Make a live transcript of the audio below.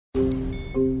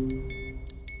So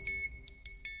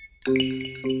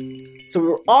we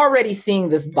were already seeing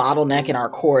this bottleneck in our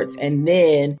courts, and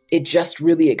then it just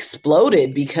really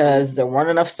exploded because there weren't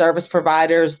enough service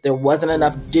providers. There wasn't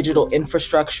enough digital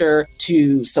infrastructure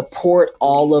to support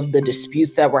all of the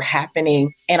disputes that were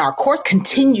happening. And our courts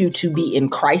continue to be in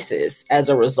crisis as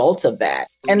a result of that.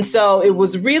 And so it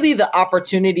was really the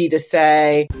opportunity to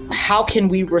say, how can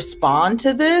we respond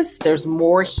to this? There's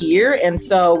more here. And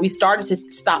so we started to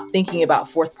stop thinking about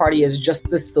FourthParty as just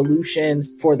the solution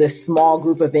for this small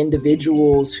group of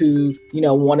individuals who,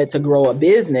 wanted to grow a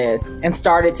business, and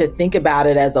started to think about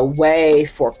it as a way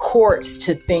for courts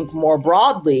to think more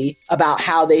broadly about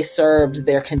how they served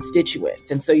their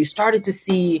constituents. And so you started to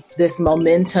see this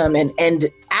momentum and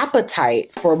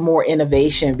appetite for more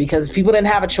innovation because people didn't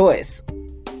have a choice.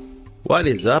 What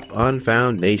is up,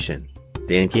 Unfound Nation?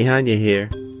 Dan Kihanya here.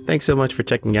 Thanks so much for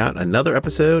checking out another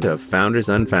episode of Founders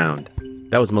Unfound.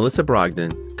 That was Melissa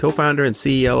Brogdon, co-founder and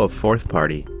CEO of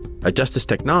FourthParty, a justice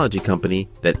technology company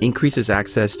that increases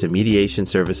access to mediation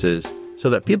services so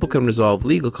that people can resolve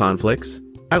legal conflicts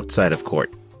outside of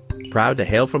court. Proud to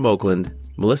hail from Oakland,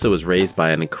 Melissa was raised by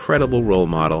an incredible role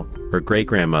model, her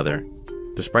great-grandmother.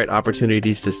 Despite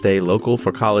opportunities to stay local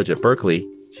for college at Berkeley,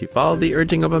 she followed the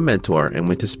urging of a mentor and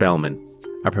went to Spelman,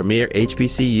 a premier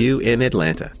HBCU in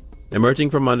Atlanta. Emerging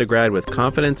from undergrad with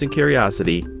confidence and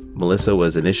curiosity, Melissa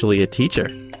was initially a teacher,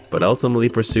 but ultimately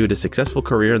pursued a successful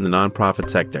career in the nonprofit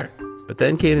sector. But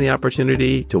then came the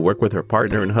opportunity to work with her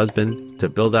partner and husband to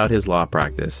build out his law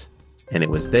practice. And it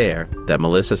was there that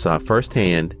Melissa saw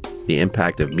firsthand the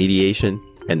impact of mediation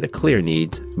and the clear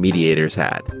needs mediators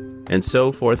had. And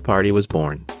so FourthParty was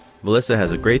born. Melissa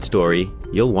has a great story.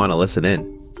 You'll want to listen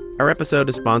in. Our episode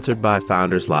is sponsored by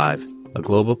Founders Live, a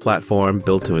global platform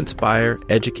built to inspire,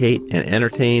 educate, and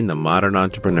entertain the modern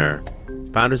entrepreneur.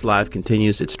 Founders Live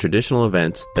continues its traditional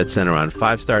events that center on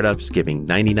 5 startups giving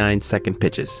 99-second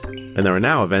pitches. And there are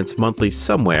now events monthly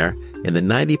somewhere in the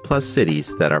 90-plus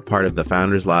cities that are part of the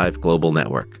Founders Live global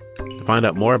network. To find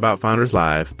out more about Founders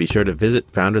Live, be sure to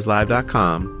visit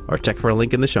founderslive.com or check for a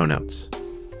link in the show notes.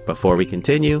 Before we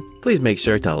continue, please make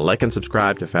sure to like and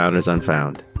subscribe to Founders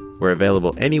Unfound. We're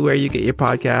available anywhere you get your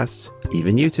podcasts,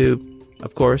 even YouTube.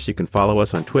 Of course, you can follow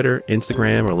us on Twitter,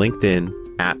 Instagram, or LinkedIn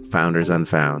at Founders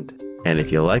Unfound. And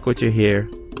if you like what you hear,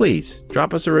 please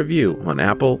drop us a review on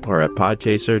Apple or at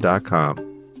podchaser.com.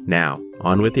 Now,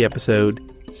 on with the episode.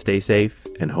 Stay safe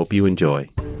and hope you enjoy.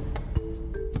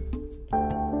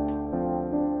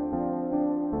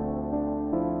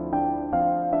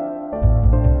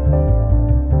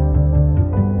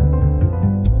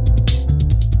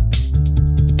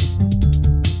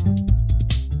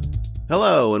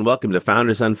 Hello and welcome to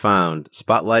Founders Unfound,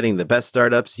 spotlighting the best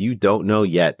startups you don't know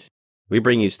yet. We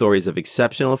bring you stories of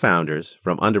exceptional founders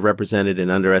from underrepresented and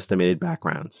underestimated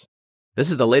backgrounds. This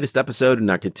is the latest episode in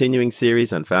our continuing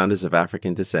series on founders of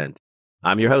African descent.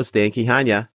 I'm your host, Dan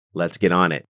Kihanya. Let's get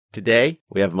on it. Today,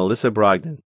 we have Melissa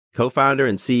Brogdon, co-founder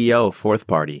and CEO of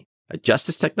FourthParty, a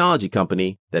justice technology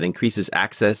company that increases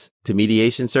access to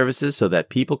mediation services so that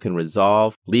people can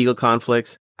resolve legal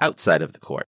conflicts outside of the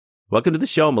court. Welcome to the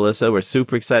show, Melissa. We're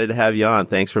super excited to have you on.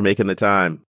 Thanks for making the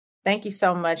time. Thank you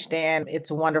so much, Dan. It's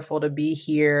wonderful to be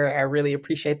here. I really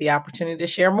appreciate the opportunity to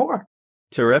share more.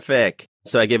 Terrific.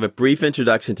 So I gave a brief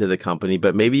introduction to the company,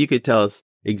 but maybe you could tell us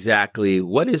exactly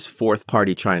what is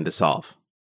FourthParty trying to solve?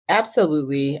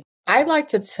 Absolutely. I'd like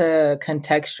to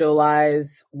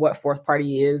contextualize what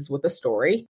FourthParty is with a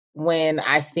story. When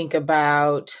I think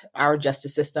about our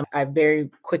justice system, I very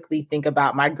quickly think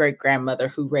about my great-grandmother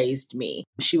who raised me.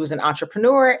 She was an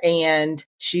entrepreneur and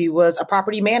she was a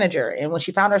property manager. And when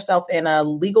she found herself in a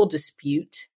legal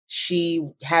dispute, she,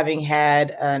 having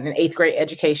had an 8th grade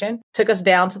education, took us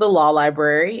down to the law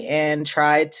library and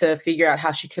tried to figure out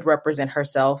how she could represent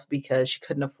herself because she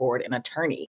couldn't afford an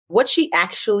attorney. What she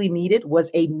actually needed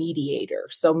was a mediator.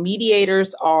 So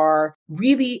mediators are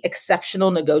really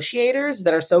exceptional negotiators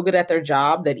that are so good at their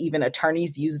job that even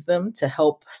attorneys use them to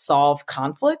help solve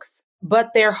conflicts. But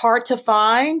they're hard to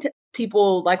find.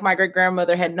 People like my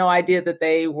great-grandmother had no idea that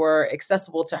they were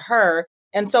accessible to her.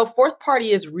 And so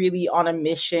FourthParty is really on a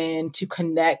mission to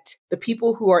connect the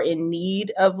people who are in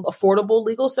need of affordable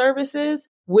legal services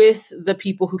with the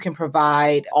people who can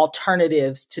provide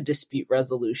alternatives to dispute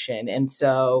resolution. And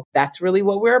so that's really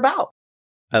what we're about.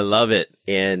 I love it.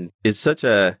 And it's such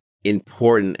a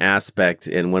important aspect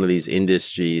in one of these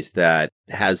industries that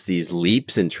has these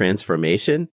leaps in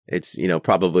transformation. It's,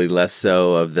 probably less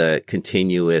so of the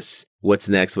continuous what's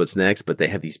next, but they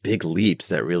have these big leaps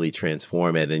that really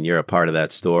transform it. And you're a part of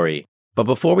that story. But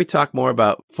before we talk more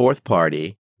about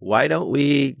FourthParty, why don't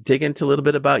we dig into a little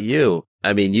bit about you?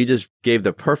 I mean, you just gave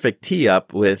the perfect tee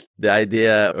up with the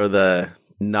idea or the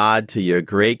nod to your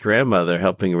great grandmother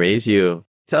helping raise you.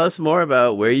 Tell us more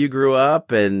about where you grew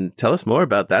up and tell us more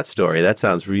about that story. That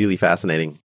sounds really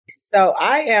fascinating. So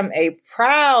I am a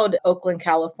proud Oakland,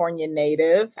 California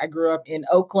native. I grew up in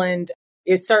Oakland.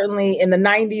 It's certainly in the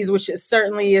 90s, which it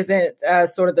certainly isn't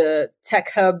sort of the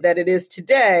tech hub that it is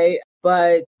today.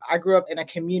 But I grew up in a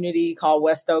community called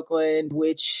West Oakland,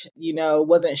 which,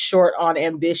 wasn't short on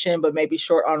ambition, but maybe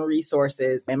short on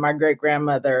resources. And my great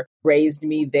grandmother raised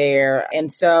me there.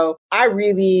 And so I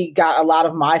really got a lot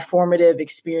of my formative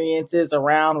experiences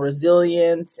around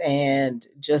resilience and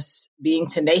just being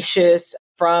tenacious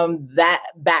from that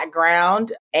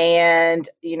background. And,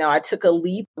 I took a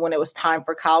leap when it was time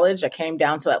for college. I came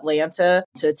down to Atlanta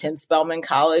to attend Spelman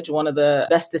College, one of the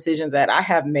best decisions that I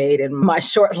have made in my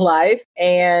short life,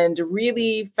 and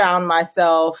really found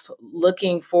myself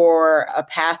looking for a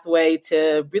pathway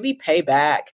to really pay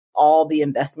back all the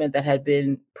investment that had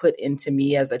been put into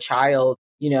me as a child.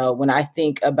 When I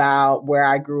think about where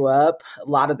I grew up, a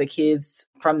lot of the kids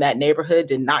from that neighborhood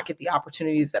did not get the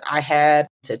opportunities that I had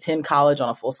to attend college on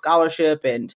a full scholarship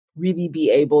and really be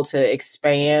able to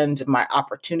expand my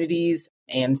opportunities.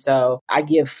 And so I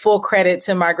give full credit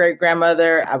to my great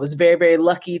grandmother. I was very, very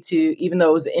lucky to, even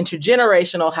though it was an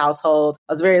intergenerational household,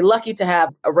 I was very lucky to have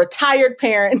a retired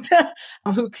parent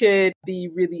who could be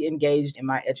really engaged in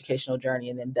my educational journey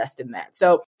and invest in that.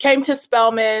 So came to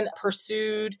Spelman,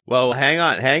 pursued. Well, hang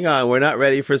on. We're not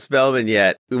ready for Spelman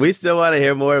yet. We still want to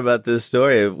hear more about this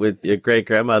story with your great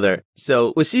grandmother.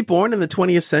 So was she born in the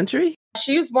 20th century?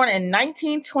 She was born in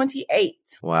 1928.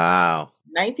 Wow.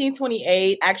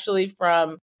 1928, actually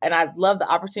and I love the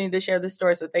opportunity to share this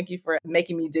story. So thank you for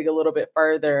making me dig a little bit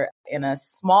further, in a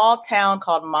small town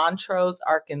called Montrose,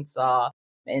 Arkansas.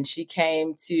 And she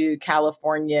came to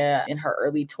California in her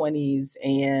early 20s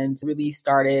and really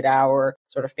started our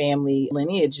sort of family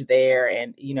lineage there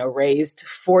and, raised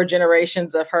 4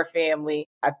 generations of her family.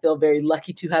 I feel very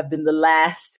lucky to have been the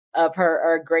last of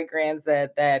her great grands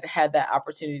that had that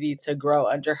opportunity to grow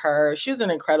under her. She was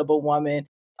an incredible woman.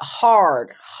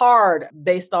 Hard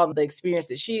based on the experience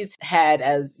that she's had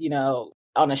as,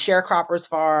 on a sharecropper's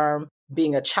farm,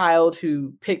 being a child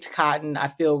who picked cotton. I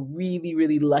feel really,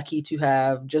 really lucky to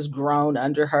have just grown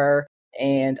under her.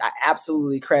 And I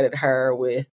absolutely credit her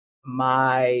with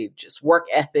my just work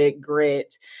ethic,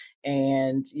 grit,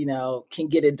 and, can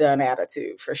get it done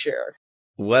attitude for sure.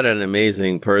 What an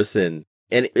amazing person.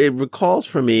 And it recalls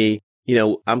for me,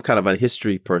 I'm kind of a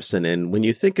history person. And when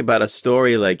you think about a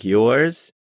story like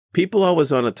yours, people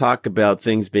always want to talk about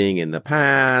things being in the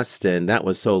past, and that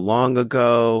was so long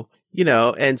ago,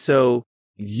 and so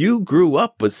you grew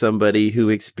up with somebody who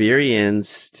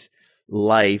experienced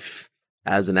life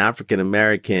as an African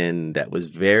American that was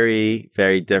very,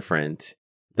 very different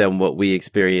than what we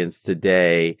experience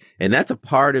today. And that's a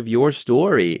part of your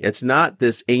story. It's not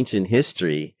this ancient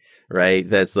history, right?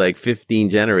 That's like 15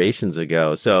 generations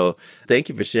ago. So thank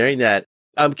you for sharing that.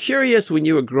 I'm curious, when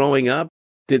you were growing up,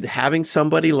 did having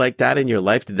somebody like that in your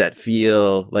life, did that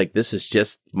feel like this is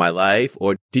just my life?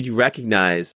 Or did you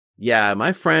recognize, yeah,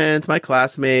 my friends, my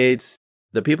classmates,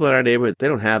 the people in our neighborhood, they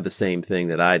don't have the same thing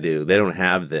that I do. They don't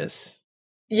have this.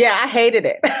 Yeah, I hated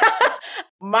it.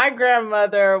 My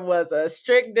grandmother was a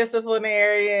strict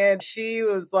disciplinarian. She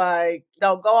was like,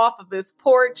 don't go off of this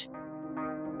porch.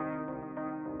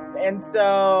 And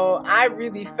so I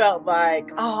really felt like,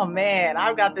 oh man,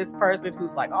 I've got this person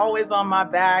who's like always on my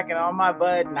back and on my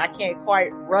butt, and I can't quite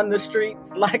run the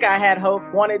streets like I had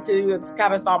hoped, wanted to, and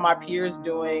kind of saw my peers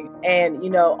doing. And,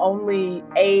 only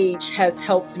age has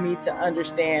helped me to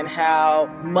understand how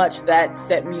much that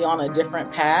set me on a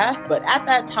different path. But at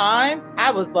that time,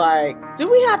 I was like, do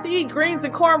we have to eat greens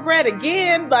and cornbread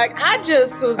again? Like, I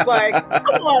just was like,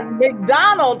 come on,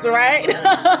 McDonald's, right?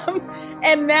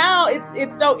 And now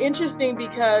it's so interesting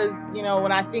because,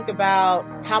 when I think about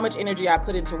how much energy I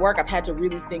put into work, I've had to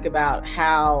really think about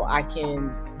how I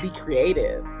can be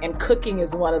creative. And cooking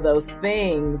is one of those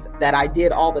things that I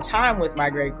did all the time with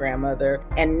my great grandmother,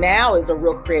 and now is a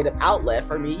real creative outlet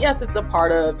for me. Yes, it's a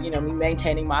part of, me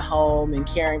maintaining my home and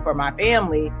caring for my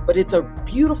family, but it's a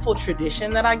beautiful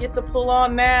tradition that I get to pull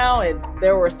on now. And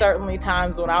there were certainly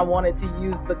times when I wanted to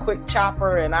use the quick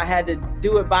chopper and I had to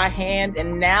do it by hand.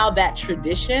 And now that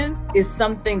tradition is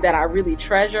something that I really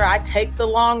treasure. I take the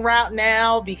long route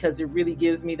now because it really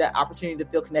gives me that opportunity to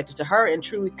feel connected to her and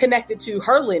truly connected to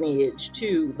her lineage,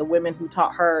 to the women who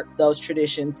taught her those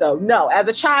traditions. So no, as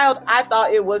a child, I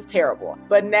thought it was terrible.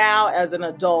 But now as an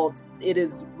adult, it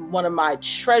is one of my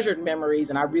treasured memories,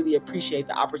 and I really appreciate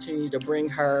the opportunity to bring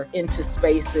her into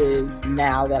spaces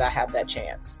now that I have that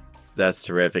chance. That's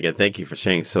terrific. And thank you for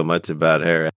sharing so much about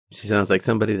her. She sounds like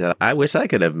somebody that I wish I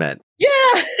could have met. Yeah.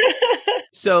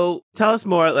 So tell us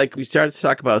more, like we started to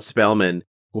talk about Spelman.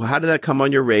 Well, how did that come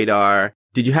on your radar?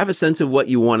 Did you have a sense of what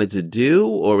you wanted to do?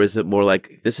 Or is it more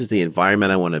like, this is the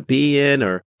environment I want to be in?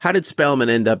 Or how did Spelman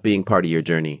end up being part of your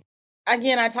journey?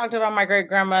 Again, I talked about my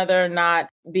great-grandmother not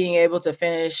being able to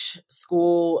finish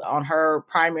school on her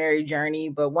primary journey.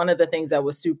 But one of the things that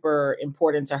was super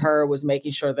important to her was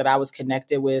making sure that I was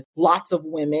connected with lots of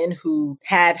women who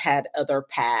had other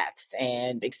paths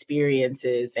and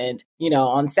experiences. And,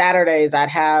 on Saturdays, I'd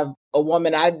have a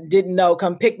woman I didn't know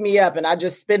come pick me up, and I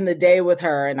just spend the day with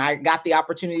her. And I got the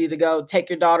opportunity to go take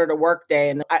your daughter to work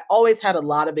day. And I always had a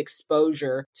lot of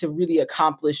exposure to really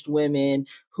accomplished women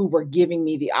who were giving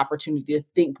me the opportunity to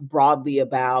think broadly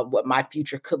about what my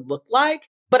future could look like.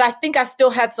 But I think I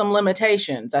still had some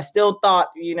limitations. I still thought,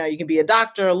 you can be a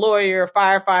doctor, a lawyer, a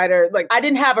firefighter. Like, I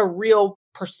didn't have a real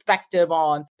perspective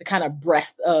on the kind of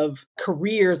breadth of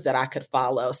careers that I could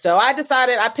follow. So I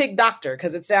decided I picked doctor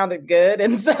because it sounded good.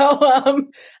 And so,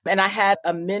 and I had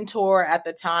a mentor at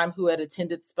the time who had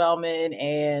attended Spelman,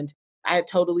 and I had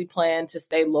totally planned to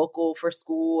stay local for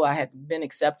school. I had been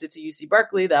accepted to UC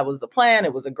Berkeley. That was the plan.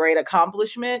 It was a great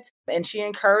accomplishment. And she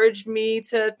encouraged me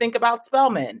to think about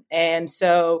Spelman. And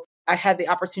so I had the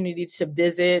opportunity to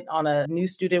visit on a new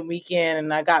student weekend,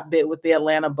 and I got bit with the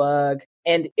Atlanta bug.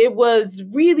 And it was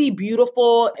really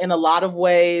beautiful in a lot of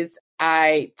ways.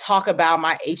 I talk about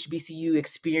my HBCU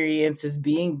experience as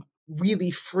being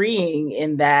really freeing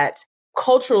in that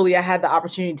culturally, I had the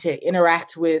opportunity to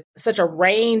interact with such a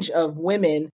range of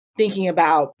women thinking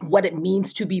about what it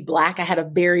means to be Black. I had a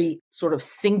very sort of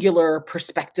singular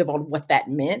perspective on what that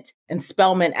meant. And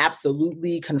Spelman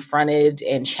absolutely confronted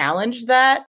and challenged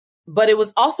that. But it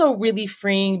was also really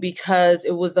freeing because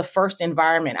it was the first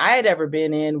environment I had ever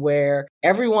been in where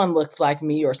everyone looked like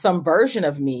me or some version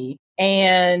of me.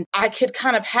 And I could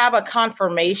kind of have a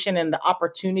confirmation and the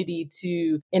opportunity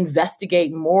to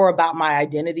investigate more about my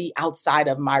identity outside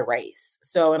of my race.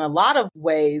 So in a lot of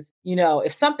ways,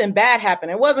 if something bad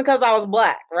happened, it wasn't because I was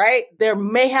Black, right? There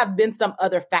may have been some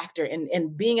other factor.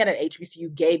 And being at an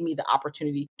HBCU gave me the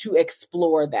opportunity to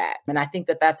explore that. And I think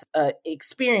that that's an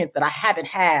experience that I haven't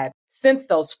had since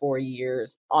those 4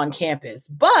 years on campus.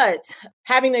 But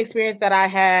having the experience that I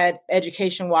had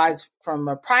education-wise from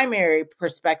a primary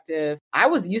perspective, I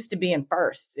was used to being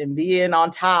first and being on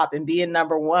top and being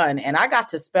number one. And I got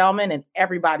to Spelman and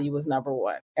everybody was number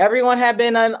one. Everyone had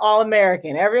been an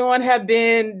All-American. Everyone had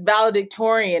been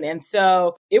valedictorian. And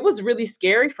so it was really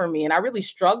scary for me. And I really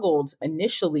struggled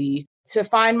initially to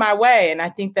find my way. And I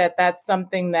think that that's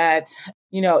something that,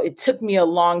 it took me a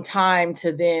long time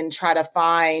to then try to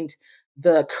find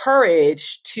the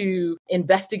courage to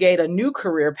investigate a new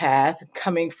career path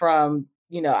coming from,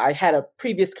 I had a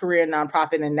previous career in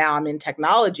nonprofit and now I'm in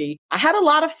technology. I had a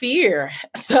lot of fear.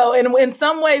 So in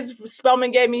some ways,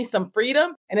 Spelman gave me some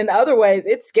freedom. And in other ways,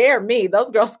 it scared me.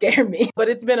 Those girls scared me. But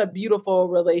it's been a beautiful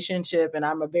relationship. And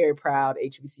I'm a very proud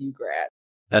HBCU grad.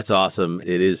 That's awesome.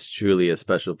 It is truly a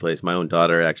special place. My own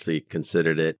daughter actually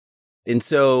considered it. And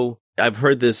so I've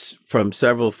heard this from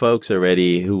several folks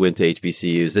already who went to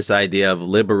HBCUs, this idea of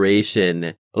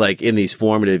liberation, like in these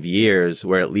formative years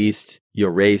where at least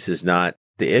your race is not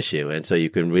the issue. And so you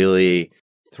can really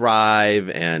thrive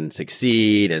and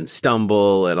succeed and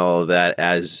stumble and all of that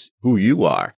as who you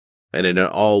are. And in an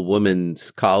all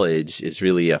women's college is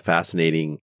really a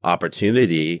fascinating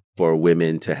opportunity for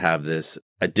women to have this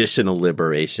additional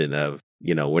liberation of,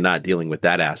 we're not dealing with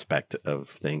that aspect of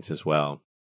things as well.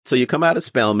 So you come out of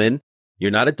Spelman, you're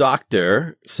not a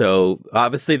doctor. So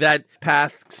obviously that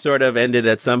path sort of ended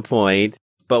at some point.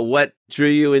 But what drew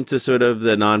you into sort of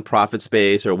the nonprofit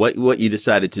space, or what you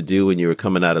decided to do when you were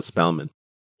coming out of Spelman?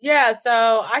 Yeah,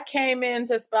 so I came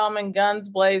into Spelman guns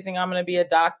blazing. I'm going to be a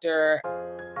doctor.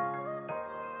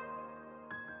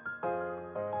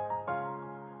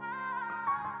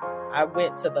 I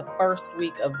went to the first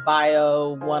week of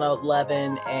Bio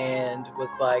 111 and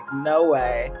was like, no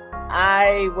way.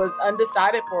 I was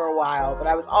undecided for a while, but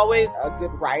I was always a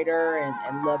good writer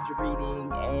and loved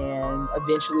reading, and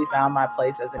eventually found my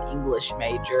place as an English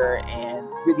major and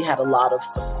really had a lot of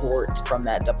support from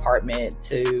that department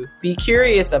to be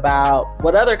curious about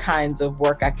what other kinds of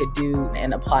work I could do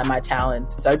and apply my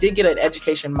talents. So I did get an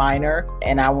education minor,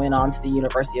 and I went on to the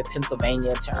University of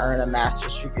Pennsylvania to earn a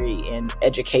master's degree in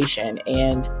education.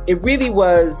 And it really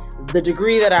was, the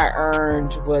degree that I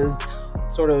earned was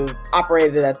sort of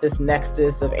operated at this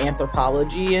nexus of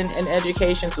anthropology and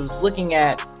education. So it was looking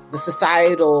at the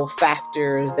societal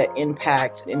factors that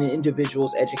impact an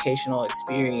individual's educational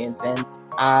experience. And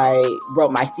I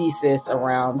wrote my thesis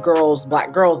around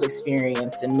Black girls'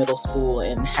 experience in middle school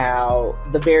and how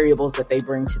the variables that they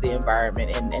bring to the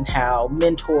environment and how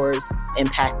mentors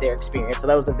impact their experience. So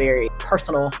that was a very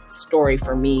personal story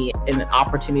for me and an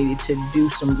opportunity to do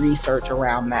some research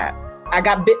around that. I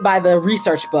got bit by the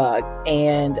research bug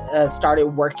and started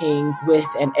working with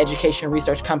an education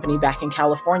research company back in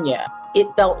California. It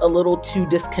felt a little too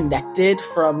disconnected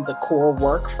from the core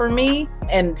work for me.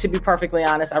 And to be perfectly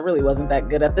honest, I really wasn't that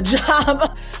good at the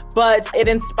job, but it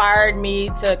inspired me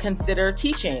to consider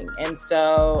teaching. And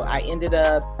so I ended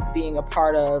up being a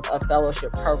part of a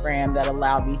fellowship program that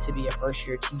allowed me to be a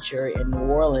first-year teacher in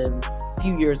New Orleans a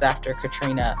few years after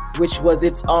Katrina, which was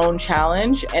its own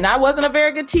challenge. And I wasn't a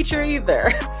very good teacher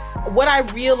either. What I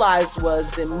realized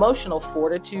was the emotional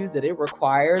fortitude that it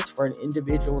requires for an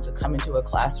individual to come into a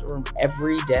classroom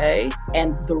every day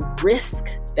and the risk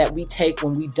that we take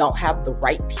when we don't have the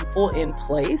right people in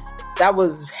place. That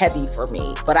was heavy for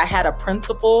me. But I had a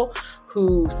principal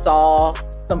who saw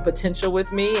some potential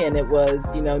with me, and it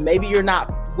was, maybe you're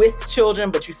not with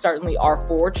children, but you certainly are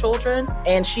for children.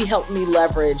 And she helped me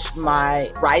leverage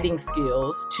my writing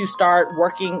skills to start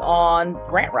working on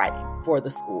grant writing for the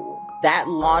school. That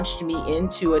launched me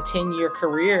into a 10-year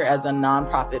career as a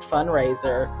nonprofit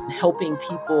fundraiser, helping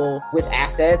people with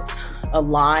assets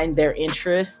align their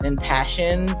interests and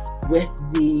passions with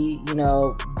the,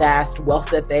 vast wealth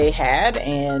that they had.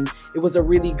 And it was a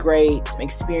really great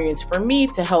experience for me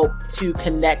to help to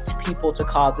connect people to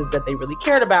causes that they really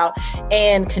cared about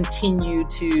and continue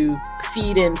to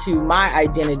feed into my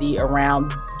identity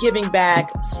around giving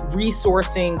back,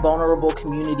 resourcing vulnerable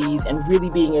communities, and really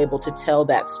being able to tell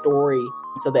that story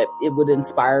so that it would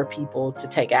inspire people to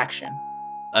take action.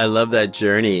 I love that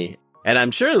journey. And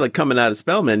I'm sure coming out of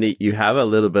Spelman, you have a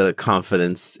little bit of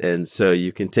confidence. And so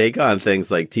you can take on things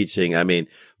like teaching. I mean,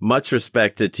 much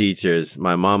respect to teachers.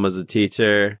 My mom was a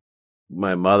teacher.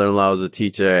 My mother-in-law was a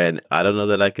teacher. And I don't know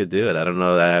that I could do it. I don't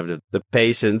know that I have the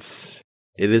patience.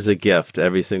 It is a gift,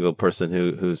 every single person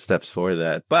who steps for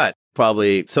that. But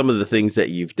probably some of the things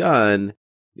that you've done,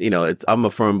 I'm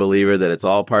a firm believer that it's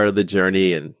all part of the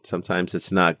journey. And sometimes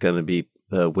it's not going to be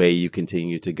the way you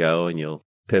continue to go and you'll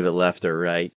pivot left or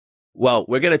right. Well,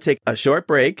 we're going to take a short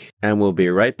break and we'll be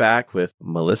right back with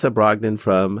Melissa Brogdon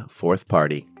from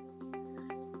FourthParty.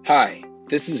 Hi,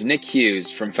 this is Nick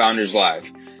Hughes from Founders Live,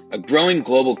 a growing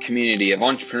global community of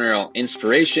entrepreneurial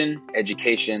inspiration,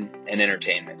 education, and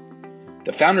entertainment.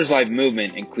 The Founders Live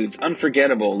movement includes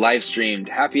unforgettable live-streamed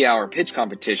happy hour pitch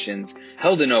competitions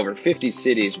held in over 50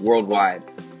 cities worldwide.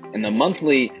 And the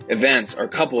monthly events are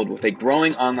coupled with a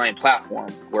growing online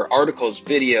platform where articles,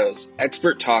 videos,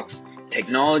 expert talks,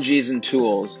 technologies, and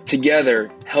tools together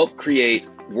help create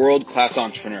world-class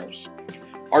entrepreneurs.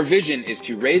 Our vision is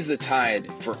to raise the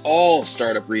tide for all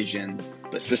startup regions,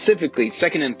 but specifically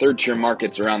second and third tier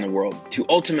markets around the world to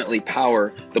ultimately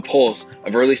power the pulse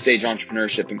of early stage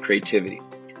entrepreneurship and creativity.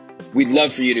 We'd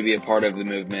love for you to be a part of the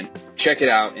movement. Check it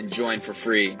out and join for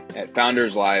free at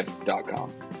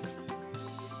founderslive.com.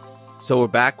 So we're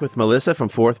back with Melissa from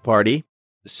FourthParty.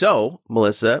 So,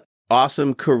 Melissa,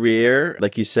 awesome career,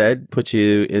 like you said, put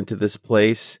you into this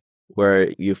place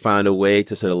where you found a way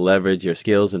to sort of leverage your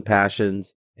skills and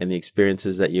passions and the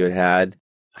experiences that you had.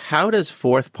 How does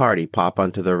FourthParty pop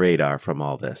onto the radar from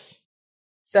all this?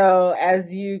 So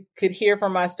as you could hear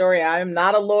from my story, I am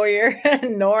not a lawyer,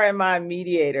 nor am I a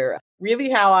mediator. Really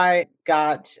how I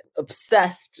got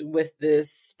obsessed with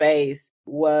this space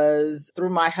was through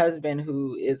my husband,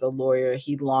 who is a lawyer.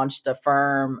 He launched a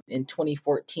firm in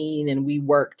 2014 and we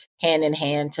worked hand in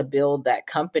hand to build that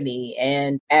company.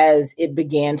 And as it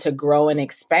began to grow and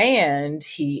expand,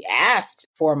 he asked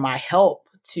for my help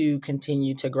to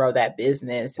continue to grow that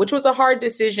business, which was a hard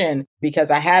decision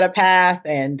because I had a path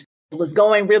and it was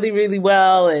going really, really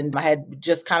well. And I had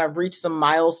just kind of reached some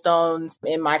milestones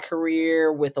in my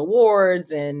career with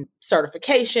awards and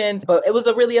certifications. But it was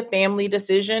really a family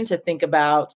decision to think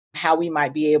about how we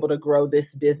might be able to grow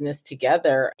this business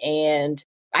together. And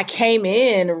I came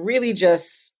in really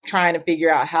just trying to figure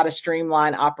out how to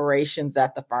streamline operations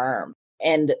at the firm.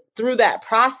 And through that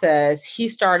process, he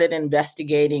started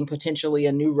investigating potentially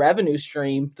a new revenue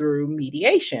stream through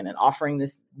mediation and offering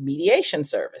this mediation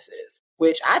services,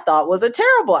 which I thought was a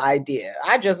terrible idea.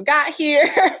 I just got here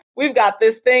we've got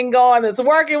this thing going that's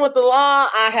working with the law.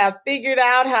 I have figured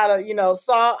out how to,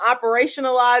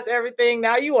 operationalize everything.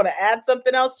 Now you want to add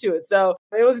something else to it. So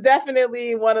it was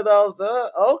definitely one of those,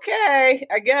 okay,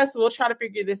 I guess we'll try to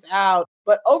figure this out.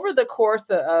 But over the course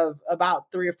of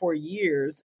about 3 or 4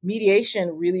 years,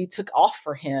 mediation really took off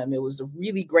for him. It was a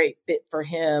really great fit for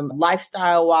him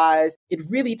lifestyle wise. It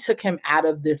really took him out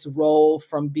of this role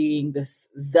from being this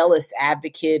zealous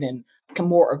advocate and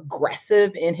more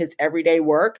aggressive in his everyday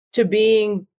work to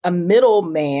being a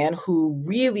middleman who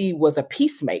really was a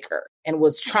peacemaker and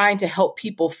was trying to help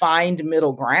people find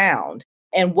middle ground.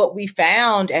 And what we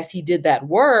found as he did that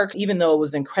work, even though it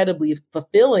was incredibly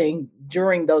fulfilling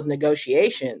during those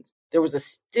negotiations, there was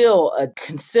still a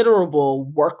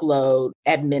considerable workload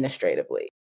administratively.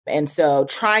 And so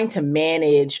trying to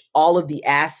manage all of the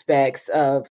aspects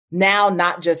of now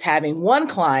not just having one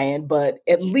client, but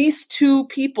at least two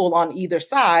people on either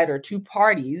side, or two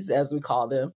parties, as we call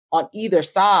them, on either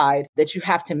side that you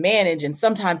have to manage. And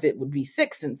sometimes it would be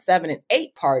 6 and 7 and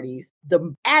 8 parties.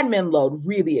 The admin load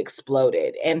really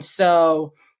exploded. And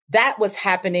so that was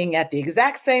happening at the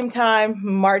exact same time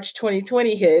March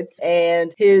 2020 hits,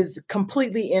 and his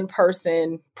completely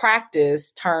in-person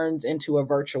practice turns into a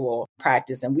virtual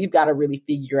practice. And we've got to really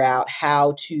figure out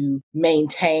how to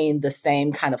maintain the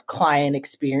same kind of client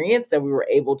experience that we were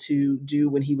able to do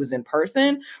when he was in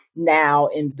person now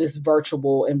in this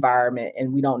virtual environment.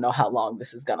 And we don't know how long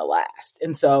this is going to last.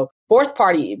 And so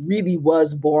FourthParty really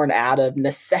was born out of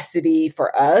necessity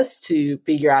for us to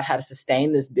figure out how to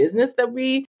sustain this business that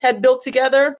we had built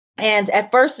together. And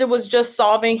at first, it was just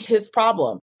solving his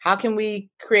problem. How can we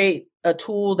create a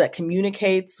tool that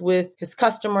communicates with his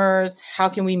customers? How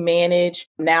can we manage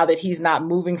now that he's not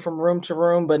moving from room to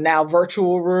room, but now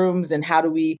virtual rooms? And how do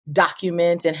we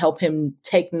document and help him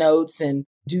take notes and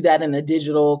do that in a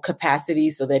digital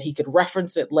capacity so that he could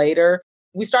reference it later?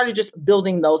 We started just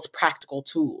building those practical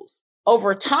tools.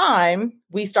 Over time,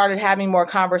 we started having more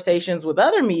conversations with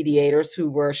other mediators who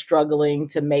were struggling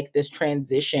to make this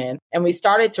transition. And we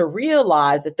started to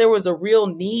realize that there was a real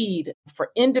need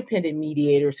for independent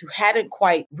mediators who hadn't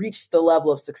quite reached the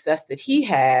level of success that he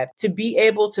had to be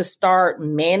able to start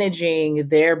managing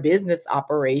their business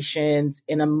operations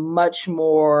in a much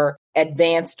more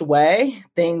advanced way.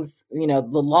 Things, the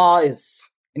law is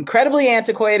incredibly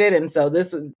antiquated. And so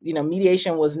this,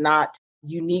 mediation was not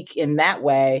unique in that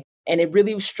way. And it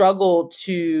really struggled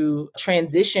to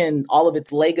transition all of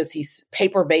its legacy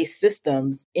paper-based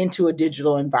systems into a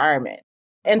digital environment.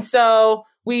 And so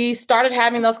we started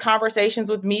having those conversations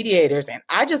with mediators. And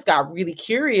I just got really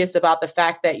curious about the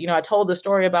fact that, I told the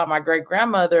story about my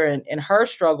great-grandmother and her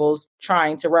struggles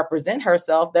trying to represent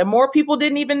herself, that more people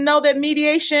didn't even know that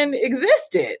mediation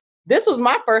existed. This was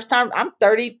my first time. I'm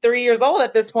 33 years old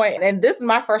at this point, and this is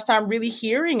my first time really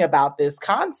hearing about this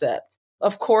concept.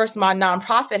 Of course, my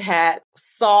nonprofit hat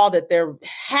saw that there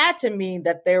had to mean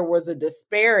that there was a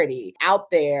disparity out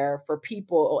there for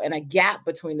people and a gap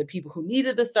between the people who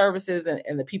needed the services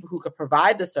and the people who could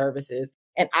provide the services.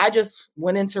 And I just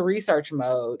went into research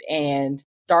mode and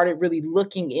started really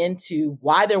looking into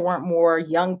why there weren't more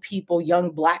young people,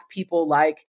 young Black people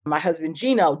like my husband,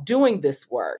 Gino, doing this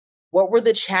work. What were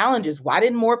the challenges? Why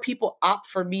didn't more people opt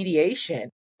for mediation?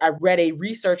 I read a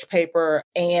research paper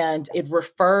and it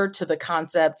referred to the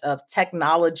concept of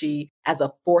technology as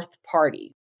a fourth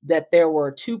party, that there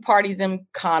were two parties in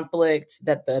conflict,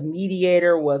 that the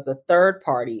mediator was a third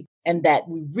party, and that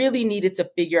we really needed to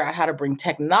figure out how to bring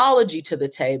technology to the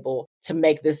table to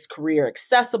make this career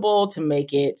accessible, to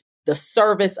make it the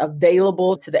service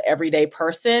available to the everyday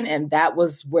person. And that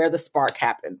was where the spark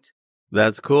happened.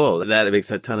 That's cool. That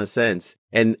makes a ton of sense.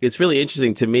 And it's really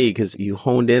interesting to me because you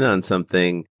honed in on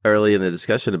something early in the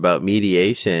discussion about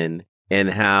mediation and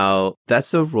how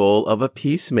that's the role of a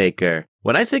peacemaker.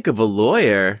 When I think of a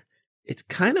lawyer, it's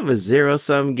kind of a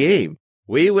zero-sum game.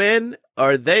 We win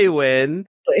or they win.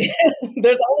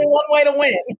 There's only one way to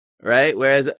win. Right?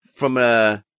 Whereas from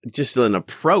just an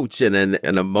approach and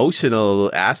an emotional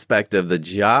aspect of the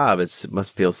job, it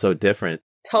must feel so different.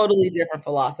 Totally different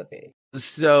philosophy.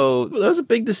 So that was a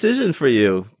big decision for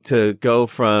you to go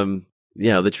from,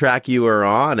 the track you were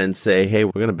on and say, hey,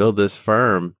 we're going to build this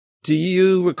firm. Do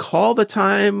you recall the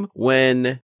time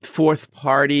when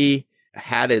FourthParty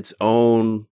had its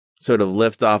own sort of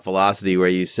liftoff velocity where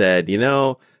you said,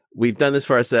 we've done this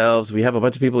for ourselves. We have a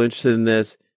bunch of people interested in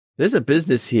this. There's a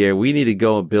business here. We need to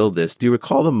go and build this. Do you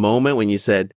recall the moment when you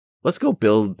said, let's go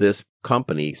build this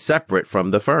company separate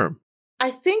from the firm? I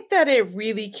think that it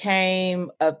really came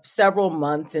several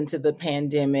months into the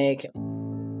pandemic.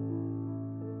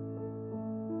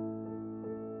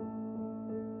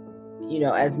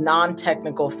 as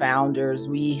non-technical founders,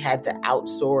 we had to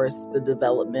outsource the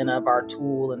development of our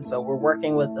tool. And so we're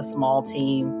working with a small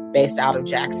team based out of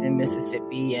Jackson,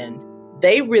 Mississippi, and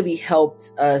they really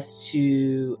helped us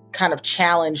to kind of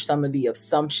challenge some of the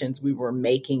assumptions we were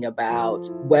making about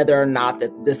whether or not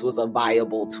that this was a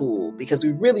viable tool, because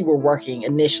we really were working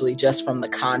initially just from the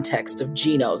context of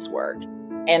Gino's work.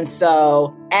 And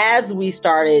so as we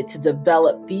started to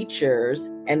develop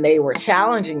features and they were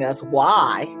challenging us,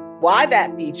 why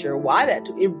that feature, why that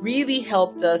tool, it really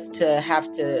helped us to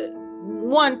have to,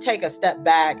 one, take a step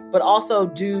back, but also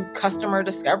do customer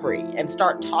discovery and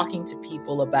start talking to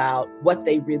people about what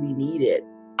they really needed.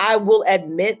 I will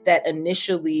admit that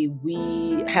initially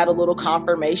we had a little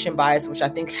confirmation bias, which I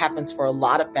think happens for a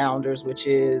lot of founders, which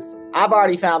is, I've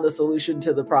already found the solution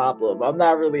to the problem. I'm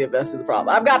not really invested in the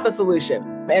problem. I've got the solution.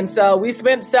 And so we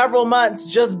spent several months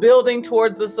just building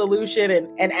towards the solution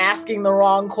and asking the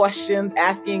wrong questions,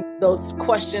 asking those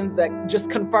questions that just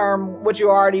confirm what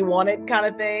you already wanted kind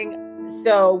of thing.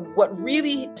 So what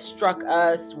really struck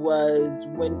us was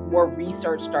when more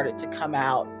research started to come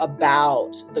out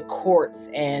about the courts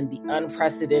and the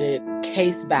unprecedented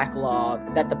case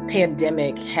backlog that the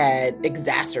pandemic had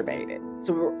exacerbated.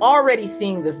 So we were already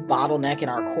seeing this bottleneck in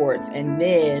our courts, and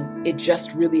then it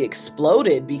just really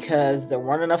exploded because there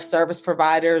weren't enough service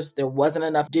providers. There wasn't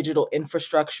enough digital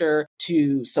infrastructure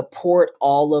to support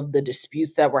all of the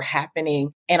disputes that were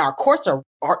happening. And our courts are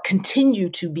continue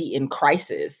to be in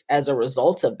crisis as a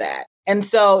result of that. And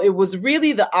so it was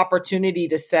really the opportunity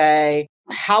to say,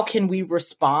 how can we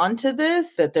respond to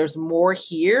this, that there's more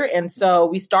here? And so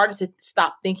we started to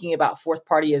stop thinking about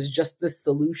FourthParty as just the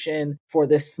solution for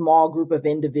this small group of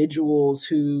individuals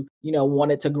who,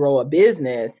 wanted to grow a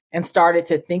business, and started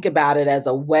to think about it as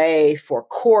a way for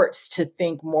courts to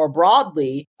think more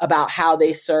broadly about how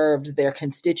they served their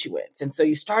constituents. And so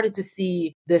you started to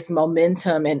see this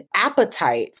momentum and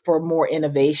appetite for more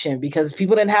innovation because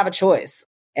people didn't have a choice.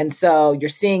 And so you're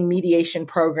seeing mediation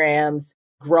programs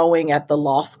growing at the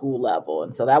law school level.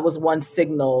 And so that was one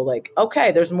signal, like,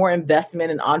 okay, there's more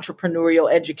investment in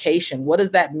entrepreneurial education. What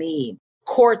does that mean?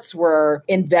 Courts were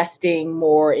investing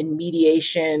more in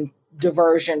mediation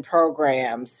diversion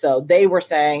programs. So they were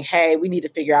saying, hey, we need to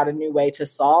figure out a new way to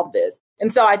solve this.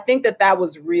 And so I think that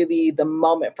was really the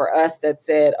moment for us that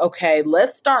said, okay,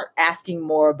 let's start asking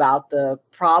more about the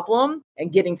problem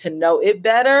and getting to know it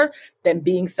better than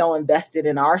being so invested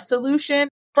in our solution.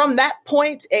 From that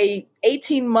point, a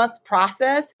 18-month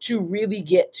process to really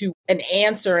get to an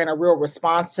answer and a real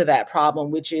response to that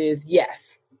problem, which is,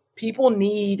 yes, people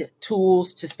need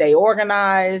tools to stay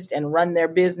organized and run their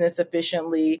business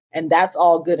efficiently. And that's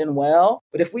all good and well.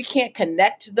 But if we can't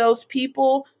connect those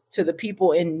people to the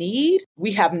people in need,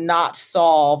 we have not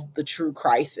solved the true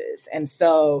crisis. And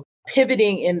so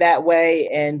pivoting in that way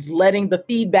and letting the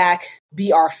feedback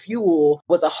be our fuel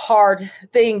was a hard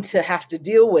thing to have to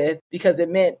deal with because it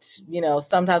meant,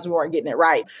 sometimes we weren't getting it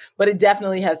right, but it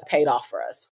definitely has paid off for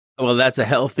us. Well, that's a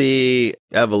healthy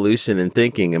evolution in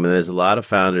thinking. I mean, there's a lot of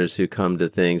founders who come to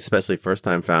things, especially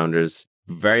first-time founders,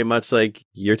 very much like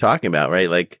you're talking about, right?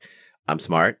 Like, I'm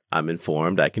smart, I'm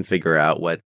informed, I can figure out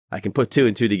what I can put two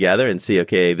and two together and see,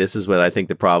 okay, this is what I think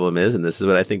the problem is, and this is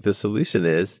what I think the solution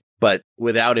is. But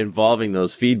without involving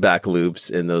those feedback loops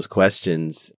and those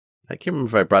questions, I can't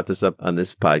remember if I brought this up on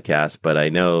this podcast, but I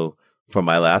know from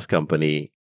my last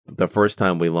company, the first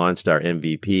time we launched our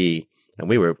MVP, and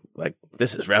we were like,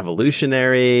 this is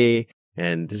revolutionary,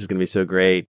 and this is going to be so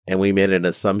great. And we made an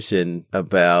assumption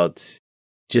about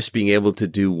just being able to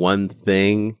do one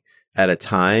thing at a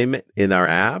time in our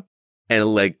app. And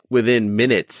like within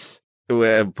minutes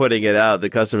of putting it out, the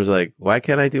customer's like, why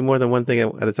can't I do more than one thing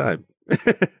at a time?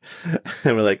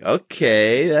 And we're like,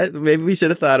 okay, maybe we should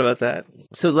have thought about that.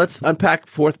 So let's unpack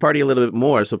FourthParty a little bit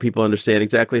more so people understand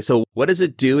exactly. So what does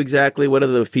it do exactly? What are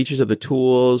the features of the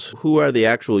tools? Who are the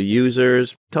actual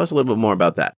users? Tell us a little bit more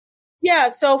about that. Yeah,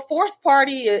 so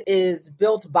FourthParty is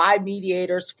built by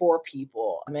mediators for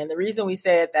people. I mean, the reason we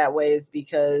say it that way is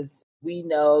because we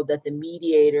know that the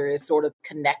mediator is sort of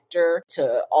connector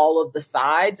to all of the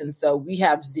sides. And so we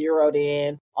have zeroed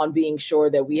in on being sure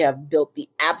that we have built the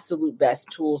absolute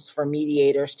best tools for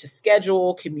mediators to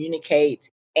schedule, communicate,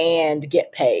 and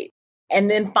get paid. And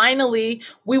then finally,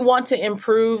 we want to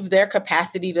improve their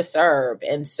capacity to serve.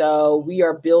 And so we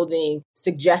are building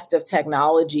suggestive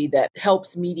technology that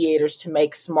helps mediators to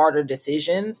make smarter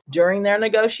decisions during their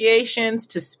negotiations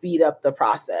to speed up the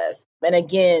process. And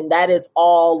again, that is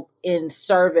all in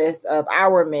service of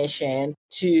our mission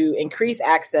to increase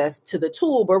access to the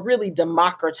tool, but really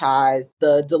democratize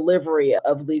the delivery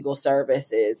of legal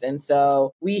services. And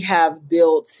so we have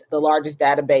built the largest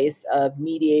database of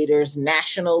mediators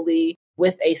nationally,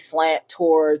 with a slant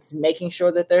towards making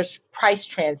sure that there's price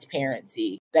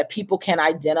transparency, that people can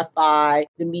identify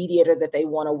the mediator that they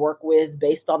want to work with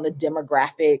based on the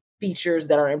demographic features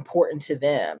that are important to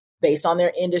them, based on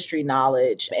their industry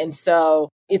knowledge. And so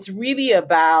it's really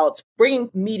about bringing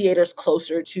mediators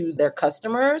closer to their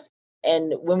customers.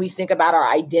 And when we think about our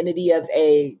identity as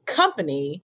a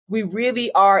company, we really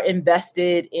are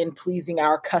invested in pleasing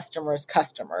our customer's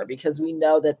customer, because we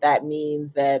know that that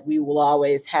means that we will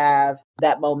always have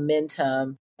that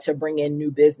momentum to bring in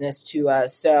new business to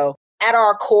us. So at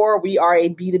our core, we are a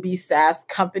B2B SaaS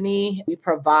company. We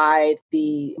provide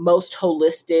the most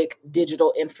holistic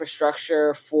digital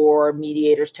infrastructure for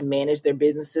mediators to manage their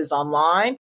businesses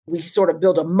online. We sort of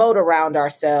build a moat around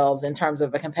ourselves in terms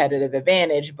of a competitive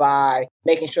advantage by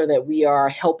making sure that we are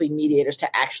helping mediators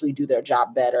to actually do their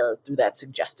job better through that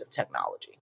suggestive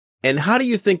technology. And how do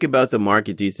you think about the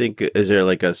market? Do you think, is there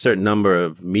like a certain number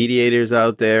of mediators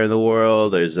out there in the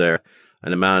world? Or is there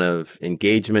an amount of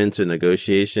engagements or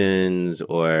negotiations?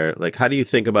 Or like, how do you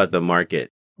think about the market?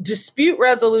 Dispute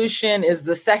resolution is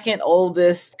the second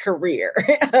oldest career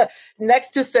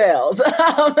next to sales.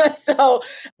 So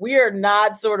we are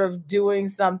not sort of doing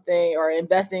something or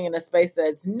investing in a space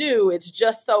that's new. It's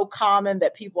just so common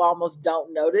that people almost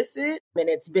don't notice it. And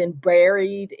it's been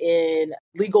buried in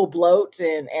legal bloat,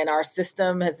 and our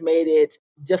system has made it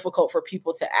difficult for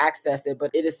people to access it. But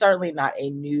it is certainly not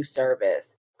a new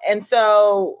service. And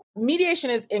so mediation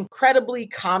is incredibly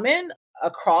common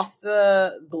across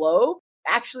the globe.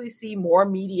 Actually see more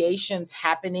mediations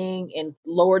happening in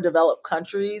lower developed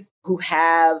countries who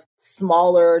have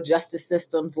smaller justice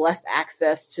systems, less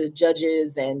access to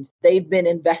judges, and they've been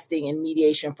investing in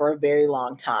mediation for a very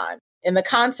long time. In the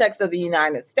context of the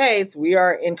United States, we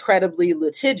are incredibly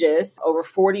litigious. Over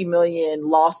 40 million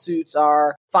lawsuits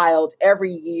are filed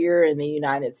every year in the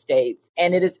United States.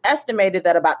 And it is estimated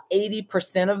that about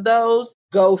 80% of those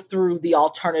go through the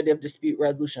alternative dispute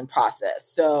resolution process.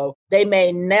 So they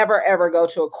may never, ever go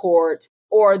to a court,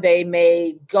 or they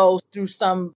may go through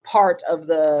some part of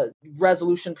the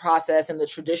resolution process in the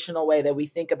traditional way that we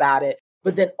think about it,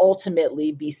 but then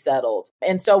ultimately be settled.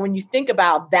 And so when you think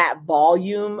about that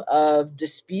volume of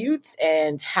disputes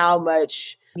and how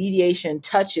much mediation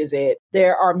touches it,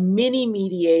 there are many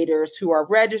mediators who are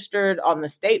registered on the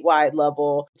statewide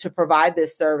level to provide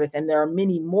this service. And there are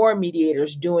many more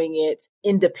mediators doing it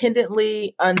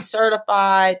independently,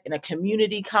 uncertified, in a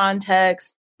community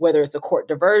context, whether it's a court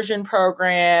diversion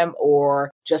program or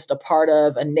just a part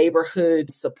of a neighborhood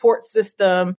support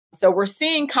system. So we're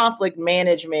seeing conflict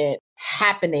management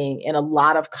happening in a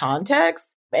lot of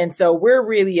contexts. And so we're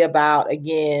really about,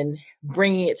 again,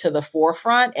 bringing it to the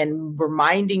forefront and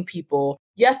reminding people,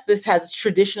 yes, this has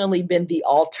traditionally been the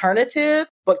alternative,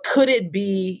 but could it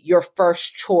be your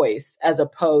first choice as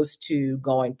opposed to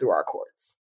going through our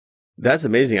courts? That's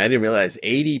amazing. I didn't realize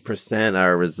 80%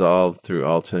 are resolved through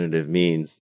alternative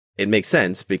means. It makes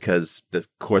sense because the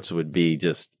courts would be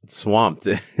just swamped.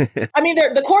 I mean,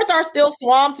 the courts are still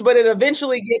swamped, but it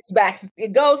eventually gets back.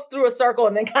 It goes through a circle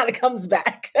and then kind of comes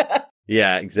back.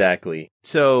 Yeah, exactly.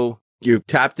 So you've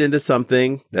tapped into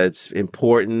something that's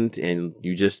important, and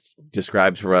you just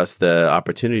described for us the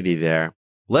opportunity there.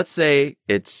 Let's say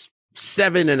it's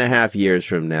 7.5 years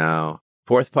from now.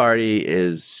 FourthParty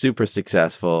is super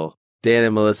successful. Dan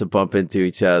and Melissa bump into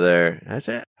each other. I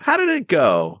said, how did it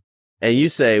go? And you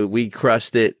say, we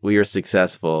crushed it, we were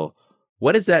successful.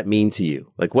 What does that mean to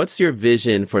you? Like, what's your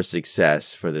vision for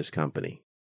success for this company?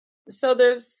 So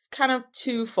there's kind of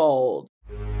twofold.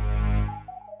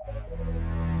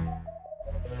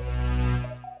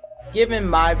 Given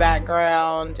my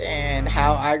background and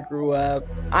how I grew up,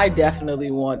 I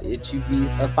definitely want it to be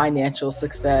a financial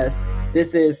success.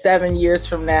 This is 7 years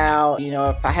from now. You know,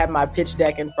 if I had my pitch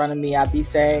deck in front of me, I'd be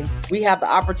saying, we have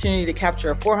the opportunity to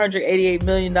capture a $488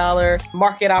 million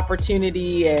market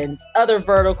opportunity, and other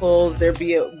verticals, there'd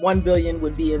be $1 billion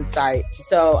would be in sight.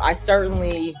 So I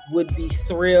certainly would be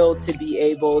thrilled to be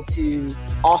able to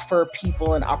offer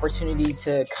people an opportunity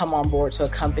to come on board to a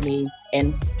company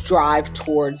and drive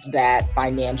towards that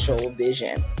financial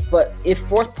vision. But if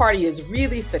FourthParty is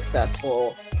really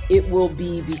successful, it will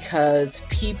be because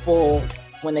people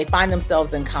when they find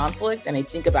themselves in conflict and they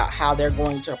think about how they're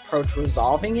going to approach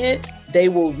resolving it, they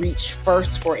will reach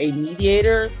first for a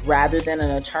mediator rather than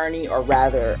an attorney or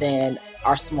rather than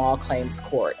our small claims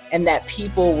court. And that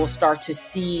people will start to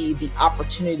see the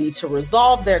opportunity to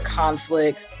resolve their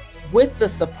conflicts with the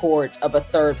support of a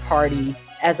third party,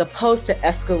 as opposed to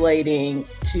escalating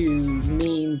to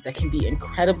means that can be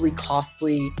incredibly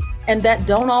costly and that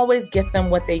don't always get them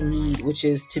what they need, which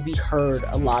is to be heard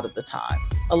a lot of the time.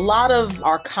 A lot of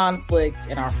our conflict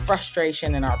and our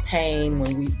frustration and our pain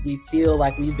when we feel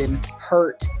like we've been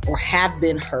hurt or have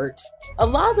been hurt, a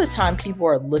lot of the time people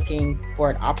are looking for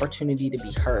an opportunity to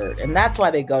be heard. And that's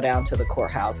why they go down to the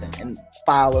courthouse and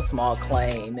file a small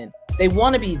claim. And they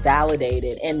want to be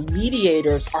validated, and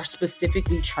mediators are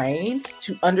specifically trained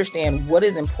to understand what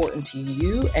is important to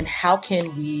you and how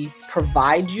can we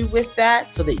provide you with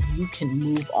that so that you can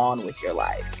move on with your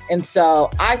life. And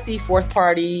so I see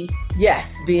FourthParty,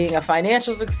 yes, being a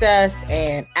financial success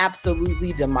and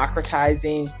absolutely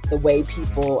democratizing the way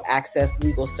people access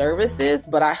legal services.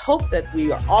 But I hope that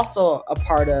we are also a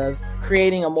part of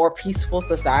creating a more peaceful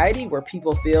society where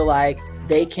people feel like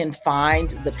they can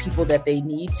find the people that they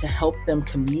need to help them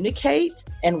communicate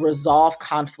and resolve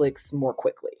conflicts more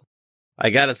quickly.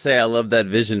 I gotta say, I love that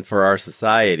vision for our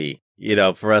society,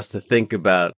 for us to think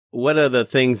about what are the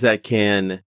things that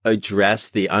can address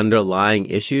the underlying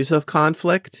issues of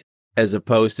conflict, as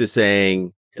opposed to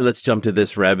saying, let's jump to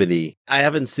this remedy. I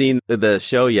haven't seen the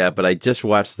show yet, but I just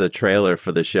watched the trailer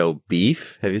for the show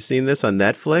Beef. Have you seen this on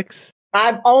Netflix?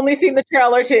 I've only seen the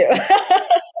trailer too.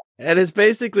 And it's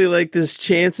basically like this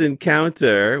chance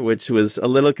encounter, which was a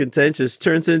little contentious,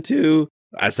 turns into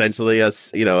essentially a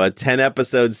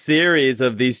 10-episode series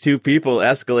of these two people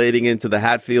escalating into the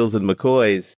Hatfields and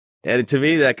McCoys. And to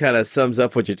me, that kind of sums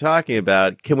up what you're talking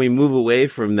about. Can we move away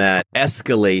from that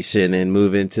escalation and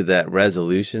move into that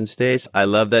resolution stage? I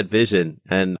love that vision,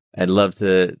 and I'd love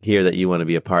to hear that you want to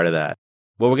be a part of that.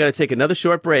 Well, we're going to take another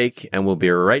short break, and we'll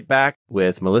be right back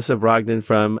with Melissa Brogdon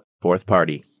from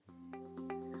FourthParty.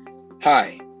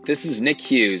 Hi, this is Nick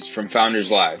Hughes from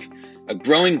Founders Live, a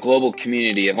growing global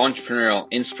community of entrepreneurial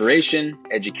inspiration,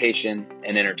 education,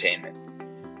 and entertainment.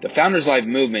 The Founders Live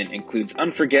movement includes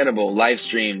unforgettable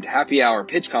live-streamed happy hour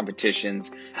pitch competitions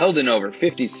held in over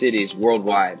 50 cities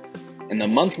worldwide, and the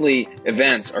monthly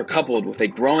events are coupled with a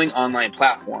growing online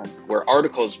platform where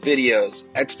articles, videos,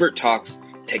 expert talks,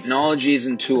 technologies,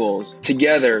 and tools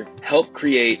together help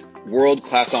create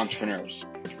world-class entrepreneurs.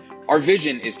 Our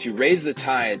vision is to raise the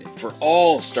tide for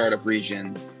all startup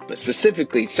regions, but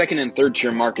specifically second and third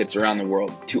tier markets around the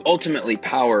world to ultimately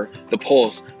power the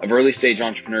pulse of early stage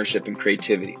entrepreneurship and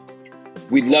creativity.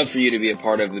 We'd love for you to be a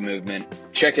part of the movement.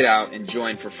 Check it out and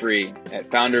join for free at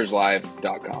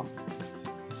founderslive.com.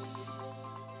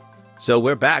 So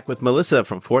we're back with Melissa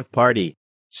from FourthParty.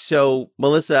 So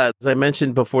Melissa, as I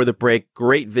mentioned before the break,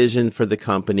 great vision for the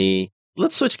company.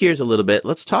 Let's switch gears a little bit.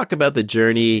 Let's talk about the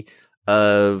journey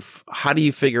of how do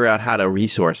you figure out how to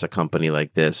resource a company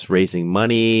like this, raising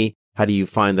money? How do you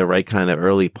find the right kind of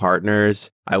early partners?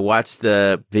 I watched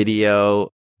the video.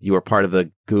 You were part of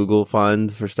the Google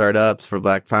Fund for Startups for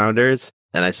Black Founders,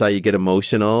 and I saw you get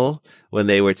emotional when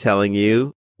they were telling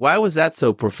you. Why was that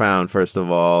so profound, first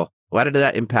of all? Why did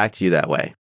that impact you that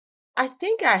way? I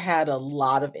think I had a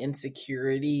lot of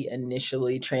insecurity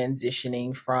initially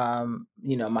transitioning from,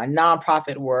 my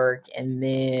nonprofit work, and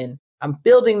then I'm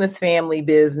building this family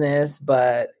business,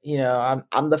 but,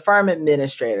 I'm the firm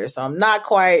administrator, so I'm not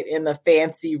quite in the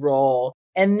fancy role.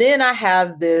 And then I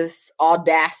have this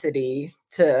audacity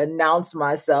to announce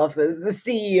myself as the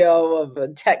CEO of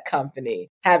a tech company,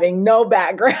 having no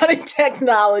background in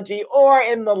technology or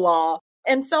in the law.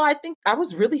 And so I think I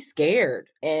was really scared,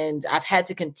 and I've had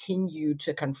to continue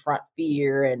to confront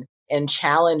fear and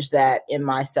challenge that in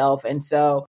myself. And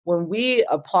so when we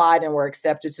applied and were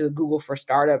accepted to the Google for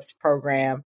Startups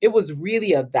program, it was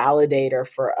really a validator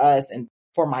for us and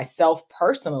for myself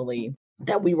personally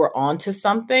that we were onto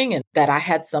something and that I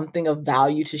had something of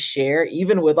value to share.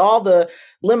 Even with all the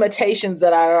limitations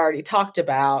that I already talked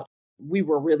about, we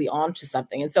were really onto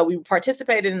something. And so we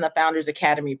participated in the Founders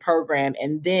Academy program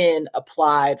and then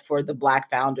applied for the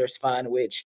Black Founders Fund,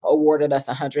 which awarded us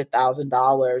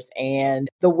 $100,000. And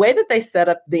the way that they set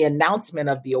up the announcement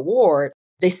of the award,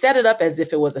 they set it up as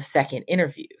if it was a second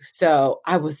interview. So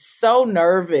I was so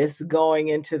nervous going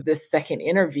into this second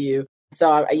interview. So,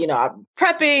 I'm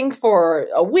prepping for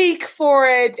a week for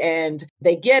it, and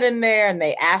they get in there and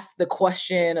they ask the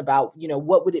question about,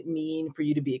 what would it mean for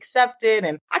you to be accepted?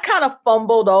 And I kind of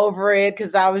fumbled over it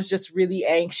because I was just really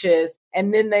anxious.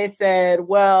 And then they said,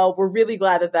 well, we're really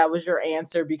glad that was your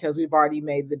answer because we've already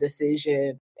made the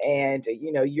decision. and,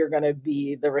 you're going to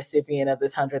be the recipient of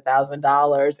this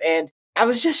 $100,000. And I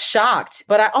was just shocked,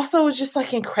 but I also was just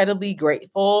like incredibly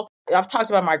grateful. I've talked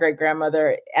about my great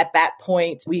grandmother. At that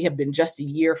point, we had been just a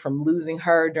year from losing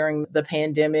her during the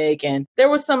pandemic. And there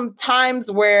was some times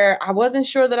where I wasn't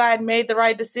sure that I had made the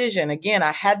right decision. Again,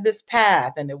 I had this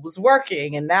path and it was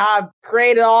working. And now I've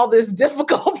created all this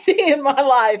difficulty in my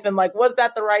life. And like, was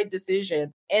that the right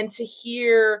decision? And to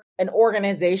hear an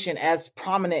organization as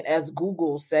prominent as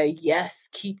Google say, yes,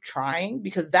 keep trying,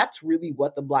 because that's really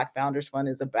what the Black Founders Fund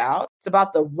is about. It's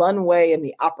about the runway and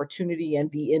the opportunity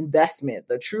and the investment,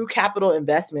 the true capital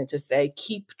investment to say,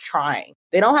 keep trying.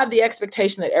 They don't have the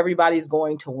expectation that everybody's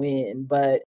going to win,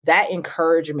 but that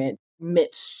encouragement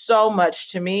meant so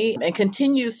much to me and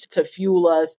continues to fuel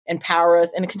us, empower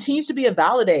us, and it continues to be a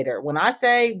validator. When I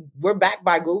say we're backed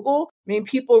by Google, I mean,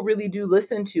 people really do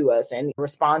listen to us and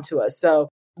respond to us. So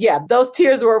yeah, those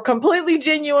tears were completely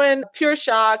genuine, pure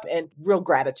shock, and real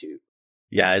gratitude.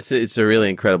 Yeah, it's a really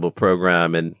incredible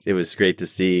program, and it was great to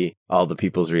see all the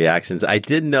people's reactions. I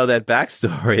didn't know that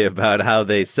backstory about how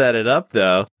they set it up,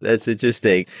 though. That's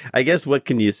interesting. I guess what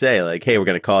can you say? Like, hey, we're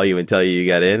going to call you and tell you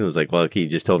got in. It was like, well, he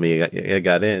just told me you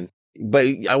got in. But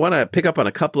I want to pick up on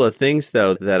a couple of things,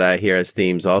 though, that I hear as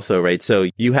themes also, right? So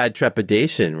you had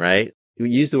trepidation, right? You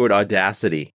used the word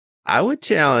audacity. I would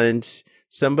challenge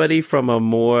somebody from a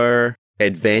more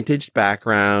advantaged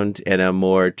background and a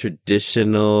more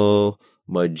traditional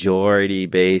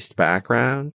majority-based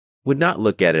background would not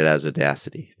look at it as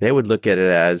audacity. They would look at it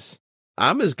as,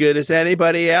 I'm as good as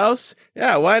anybody else.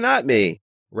 Yeah, why not me?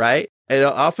 Right? It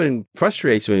often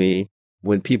frustrates me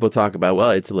when people talk about,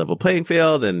 well, it's a level playing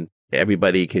field and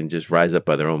everybody can just rise up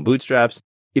by their own bootstraps.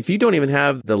 If you don't even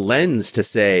have the lens to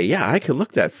say, yeah, I can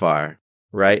look that far,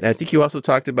 right? And I think you also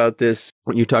talked about this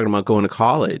when you're talking about going to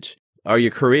college or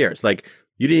your careers. Like,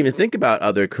 you didn't even think about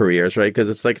other careers, right? Because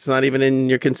it's like, it's not even in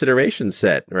your consideration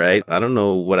set, right? I don't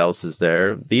know what else is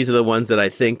there. These are the ones that I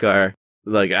think are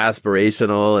like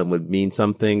aspirational and would mean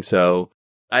something. So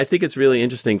I think it's really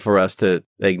interesting for us to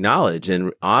acknowledge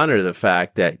and honor the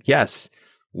fact that, yes,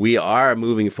 we are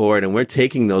moving forward and we're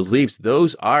taking those leaps.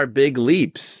 Those are big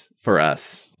leaps for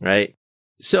us, right?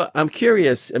 So I'm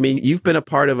curious. I mean, you've been a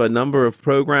part of a number of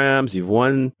programs. You've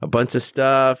won a bunch of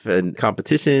stuff and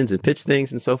competitions and pitch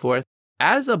things and so forth.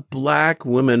 As a Black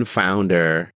woman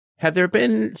founder, have there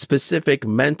been specific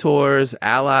mentors,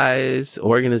 allies,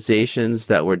 organizations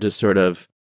that were just sort of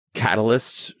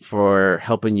catalysts for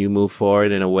helping you move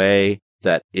forward in a way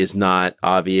that is not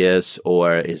obvious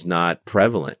or is not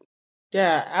prevalent?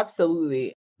 Yeah,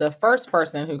 absolutely. The first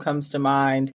person who comes to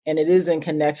mind, and it is in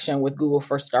connection with Google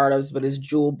for Startups, but is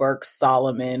Jewel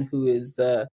Burke-Solomon, who is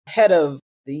the head of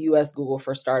the U.S. Google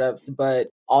for Startups, but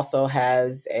also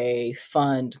has a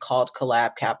fund called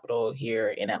Collab Capital here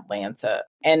in Atlanta.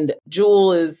 And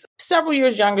Jewel is several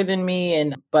years younger than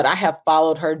me, but I have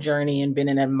followed her journey and been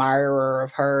an admirer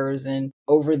of hers and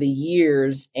over the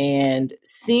years, and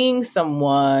seeing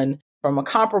someone from a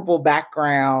comparable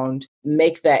background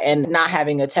make that, and not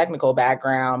having a technical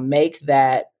background, make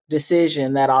that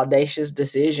decision, that audacious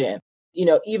decision.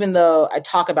 Even though I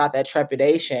talk about that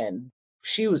trepidation,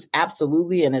 she was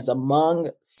absolutely and is among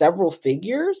several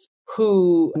figures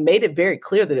who made it very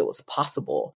clear that it was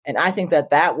possible. And I think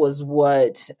that that was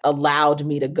what allowed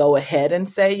me to go ahead and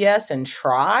say yes and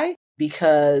try,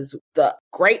 because the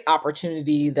great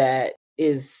opportunity that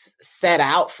is set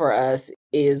out for us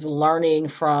is learning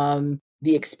from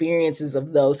the experiences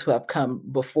of those who have come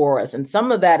before us. And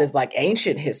some of that is like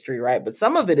ancient history, right? But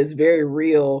some of it is very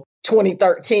real.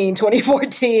 2013,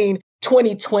 2014,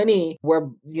 2020, where,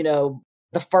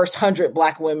 the first 100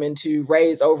 Black women to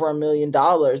raise over $1 million.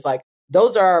 Like,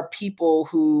 those are people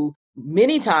who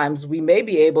many times we may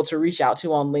be able to reach out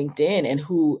to on LinkedIn, and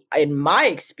who, in my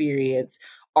experience,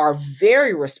 are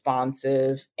very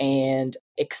responsive and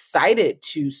excited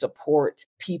to support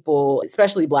people,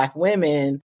 especially Black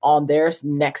women, on their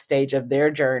next stage of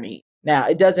their journey. Now,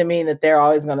 it doesn't mean that they're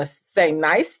always going to say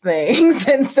nice things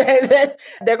and say that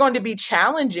they're going to be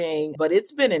challenging, but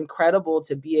it's been incredible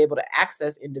to be able to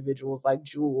access individuals like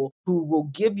Jewel, who will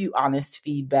give you honest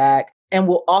feedback and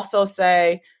will also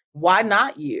say, why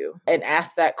not you? And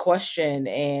ask that question.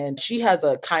 And she has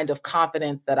a kind of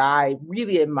confidence that I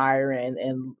really admire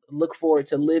and look forward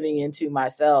to living into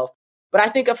myself. But I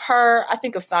think of her, I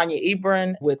think of Sonia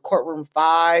Ebron with Courtroom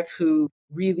 5, who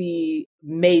really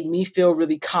made me feel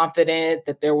really confident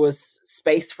that there was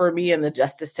space for me in the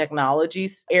justice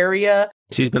technologies area.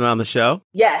 She's been on the show?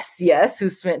 Yes, who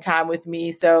spent time with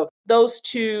me. So those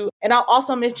two, and I'll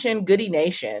also mention Goody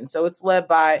Nation. So it's led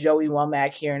by Joey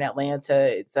Womack here in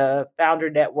Atlanta. It's a founder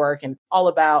network and all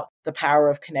about the power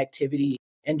of connectivity.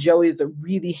 And Joey is a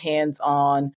really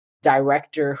hands-on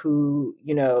director who,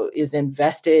 is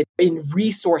invested in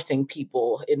resourcing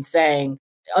people, in saying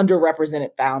underrepresented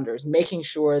founders, making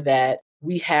sure that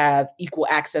we have equal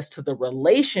access to the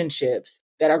relationships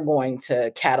that are going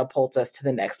to catapult us to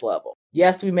the next level.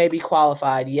 Yes, we may be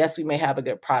qualified. Yes, we may have a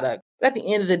good product. But at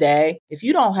the end of the day, if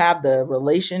you don't have the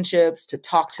relationships to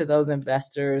talk to those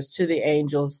investors, to the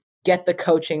angels, get the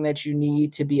coaching that you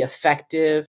need to be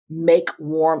effective, make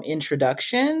warm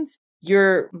introductions,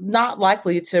 you're not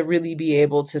likely to really be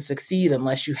able to succeed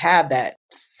unless you have that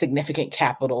significant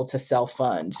capital to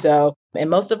self-fund. And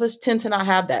most of us tend to not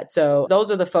have that. So those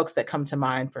are the folks that come to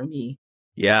mind for me.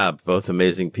 Yeah, both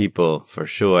amazing people for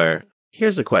sure.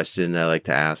 Here's a question that I like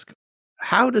to ask.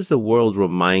 How does the world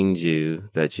remind you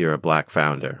that you're a Black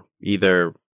founder,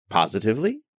 either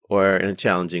positively or in a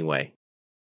challenging way?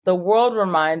 The world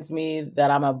reminds me that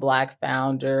I'm a Black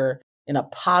founder in a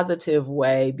positive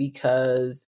way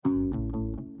because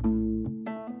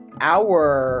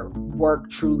our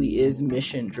work truly is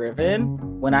mission driven.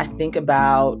 When I think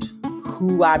about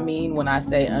who I mean when I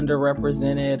say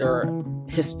underrepresented or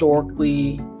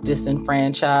historically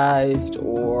disenfranchised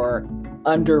or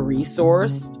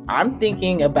under-resourced, I'm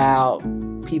thinking about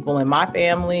people in my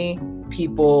family,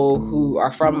 people who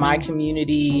are from my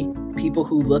community, people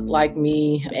who look like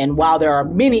me. And while there are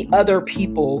many other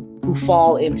people who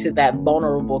fall into that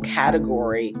vulnerable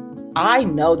category, I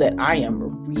know that I am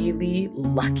really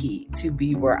lucky to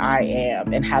be where I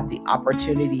am and have the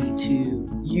opportunity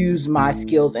to use my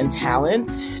skills and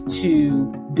talents to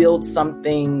build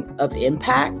something of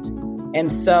impact.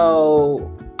 And so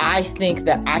I think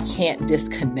that I can't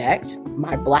disconnect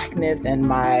my Blackness and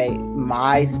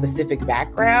my specific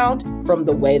background from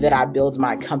the way that I build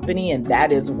my company. And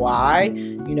that is why,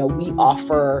 we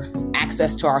offer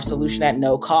access to our solution at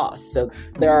no cost. So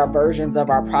there are versions of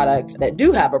our product that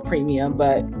do have a premium,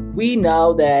 but we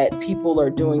know that people are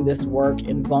doing this work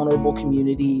in vulnerable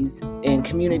communities, in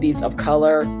communities of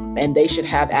color, and they should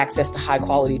have access to high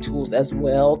quality tools as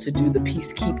well to do the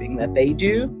peacekeeping that they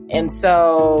do. And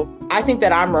so I think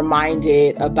that I'm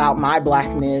reminded about my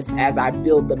Blackness as I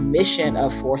build the mission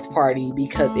of FourthParty,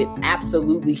 because it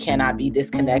absolutely cannot be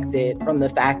disconnected from the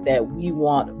fact that we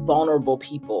want vulnerable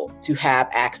people to have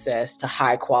access to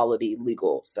high quality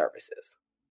legal services.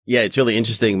 Yeah, it's really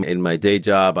interesting. In my day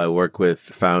job, I work with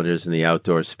founders in the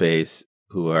outdoor space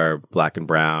who are Black and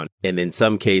brown. And in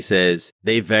some cases,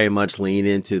 they very much lean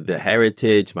into the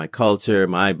heritage, my culture,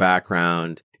 my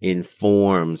background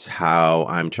informs how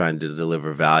I'm trying to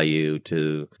deliver value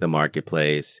to the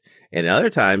marketplace. And other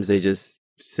times they just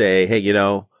say, hey,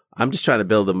 I'm just trying to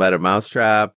build a better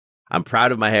mousetrap. I'm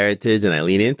proud of my heritage and I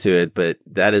lean into it, but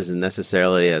that isn't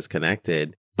necessarily as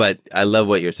connected. But I love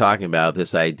what you're talking about,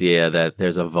 this idea that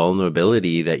there's a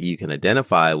vulnerability that you can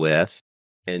identify with.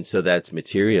 And so that's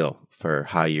material for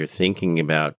how you're thinking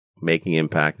about making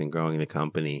impact and growing the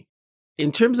company.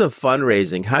 In terms of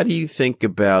fundraising, how do you think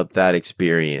about that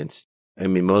experience? I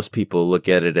mean, most people look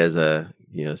at it as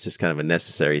it's just kind of a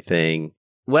necessary thing.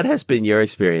 What has been your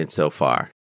experience so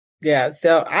far? Yeah,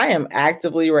 so I am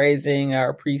actively raising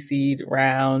our pre-seed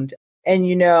round. And,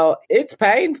 it's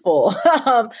painful,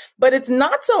 but it's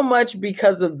not so much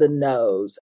because of the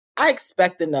no's. I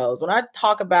expect the no's. When I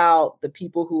talk about the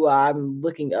people who I'm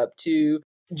looking up to,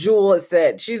 Jewel has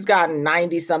said she's gotten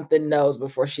 90 something no's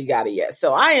before she got a yes.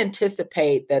 So I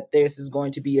anticipate that this is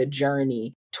going to be a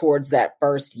journey towards that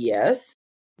first yes.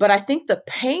 But I think the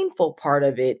painful part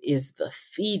of it is the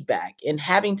feedback and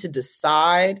having to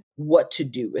decide what to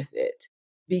do with it.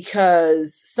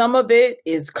 Because some of it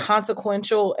is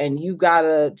consequential and you got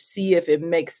to see if it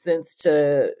makes sense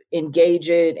to engage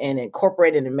it and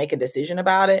incorporate it and make a decision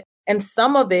about it. And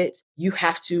some of it you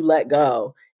have to let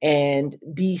go and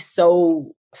be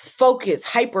so focused,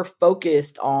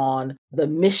 hyper-focused on the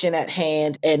mission at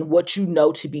hand and what you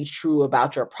know to be true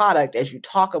about your product as you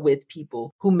talk with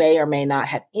people who may or may not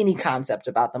have any concept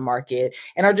about the market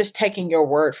and are just taking your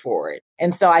word for it.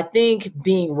 And so I think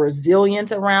being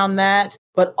resilient around that,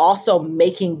 but also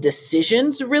making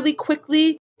decisions really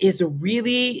quickly is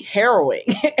really harrowing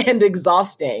and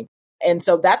exhausting. And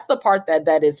so that's the part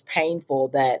that is painful,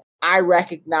 that I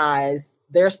recognize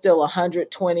there's still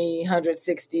 120,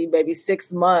 160, maybe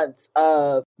 6 months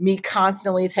of me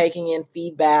constantly taking in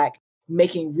feedback,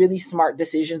 making really smart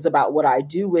decisions about what I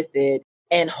do with it,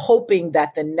 and hoping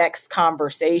that the next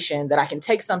conversation, that I can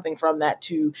take something from that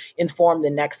to inform the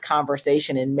next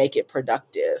conversation and make it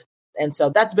productive. And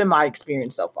so that's been my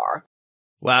experience so far.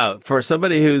 Wow. For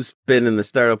somebody who's been in the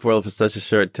startup world for such a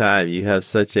short time, you have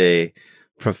such a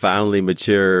profoundly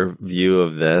mature view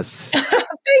of this.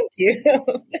 Thank you.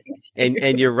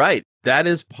 And you're right. That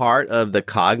is part of the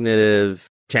cognitive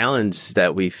challenge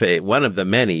that we face. One of the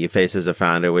many you face as a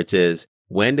founder, which is,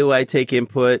 when do I take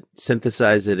input,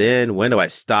 synthesize it in? When do I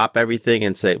stop everything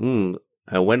and say, and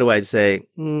when do I say,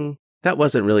 that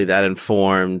wasn't really that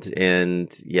informed.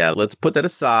 And yeah, let's put that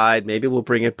aside. Maybe we'll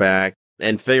bring it back,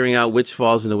 and figuring out which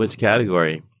falls into which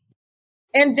category.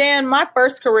 And Dan, my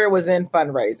first career was in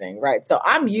fundraising, right? So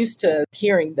I'm used to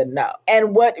hearing the no.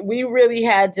 And what we really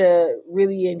had to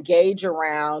really engage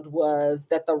around was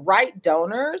that the right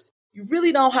donors, you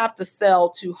really don't have to sell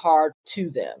too hard to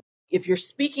them. If you're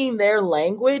speaking their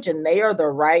language and they are the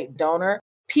right donor,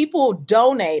 people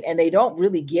donate and they don't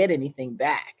really get anything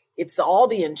back. It's all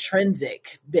the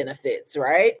intrinsic benefits,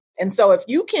 right? And so if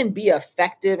you can be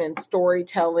effective in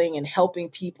storytelling and helping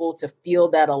people to feel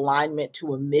that alignment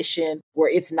to a mission where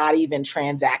it's not even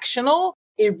transactional,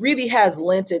 it really has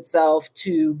lent itself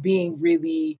to being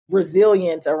really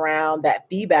resilient around that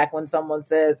feedback when someone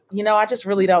says, I just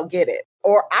really don't get it.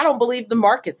 Or I don't believe the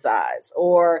market size.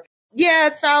 Or, yeah,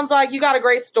 it sounds like you got a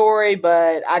great story,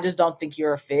 but I just don't think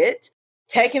you're a fit.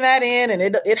 Taking that in, and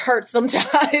it hurts sometimes,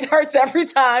 it hurts every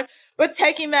time, but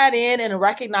taking that in and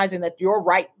recognizing that you're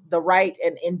right, the right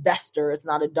and investor, it's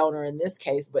not a donor in this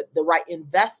case, but the right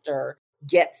investor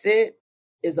gets it,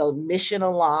 is a mission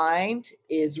aligned,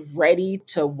 is ready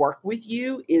to work with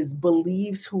you,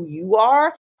 believes who you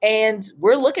are. And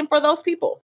we're looking for those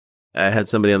people. I had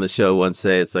somebody on the show once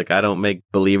say, it's like, I don't make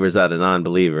believers out of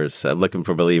non-believers. I'm looking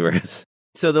for believers.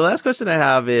 So the last question I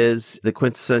have is the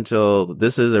quintessential,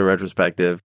 this is a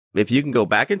retrospective. If you can go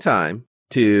back in time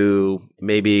to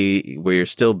maybe where you're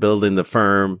still building the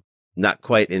firm, not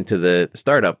quite into the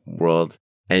startup world,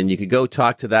 and you could go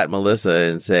talk to that Melissa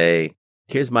and say,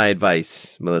 here's my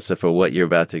advice, Melissa, for what you're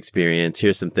about to experience.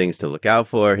 Here's some things to look out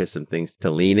for. Here's some things to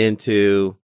lean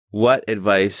into. What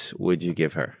advice would you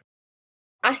give her?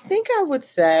 I think I would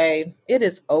say it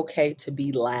is okay to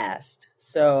be last.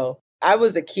 So I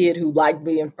was a kid who liked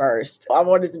being first. I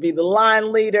wanted to be the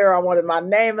line leader. I wanted my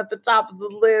name at the top of the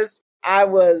list. I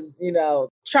was,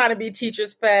 trying to be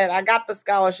teacher's pet. I got the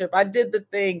scholarship. I did the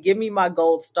thing. Give me my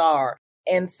gold star.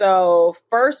 And so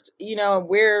first,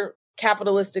 we're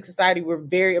capitalistic society. We're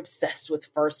very obsessed with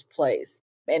first place.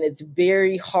 And it's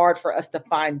very hard for us to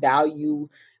find value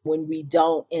when we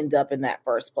don't end up in that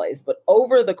first place. But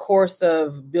over the course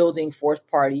of building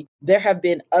FourthParty, there have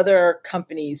been other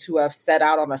companies who have set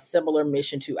out on a similar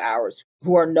mission to ours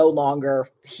who are no longer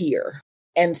here.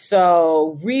 And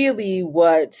so really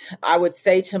what I would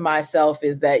say to myself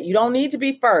is that you don't need to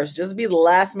be first, just be the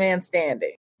last man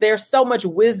standing. There's so much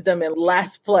wisdom in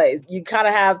last place. You kind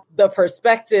of have the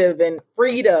perspective and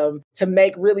freedom to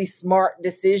make really smart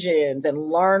decisions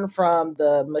and learn from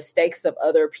the mistakes of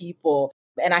other people.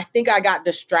 And I think I got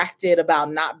distracted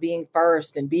about not being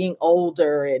first and being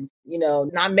older and,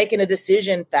 not making a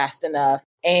decision fast enough.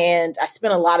 And I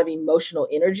spent a lot of emotional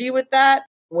energy with that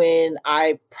when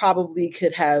I probably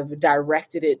could have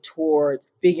directed it towards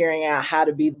figuring out how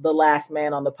to be the last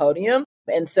man on the podium.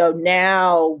 And so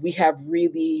now we have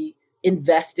really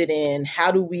invested in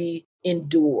how do we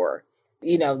endure?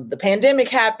 The pandemic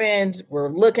happened. We're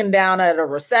looking down at a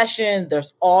recession.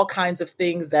 There's all kinds of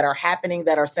things that are happening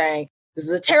that are saying, this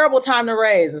is a terrible time to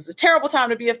raise. This is a terrible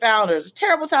time to be a founder. It's a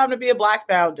terrible time to be a Black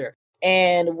founder.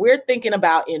 And we're thinking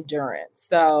about endurance.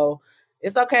 So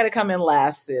it's okay to come in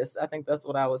last, sis. I think that's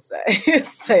what I would say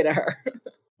to her.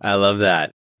 I love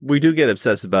that. We do get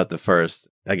obsessed about the first.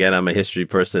 Again, I'm a history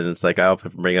person. It's like I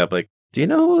often bring up, do you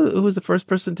know who was the first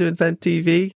person to invent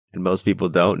TV? And most people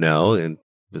don't know. And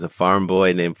there's a farm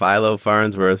boy named Philo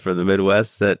Farnsworth from the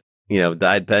Midwest that,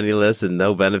 died penniless and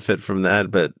no benefit from that.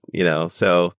 But,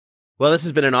 well, this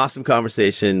has been an awesome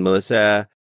conversation, Melissa.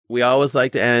 We always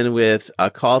like to end with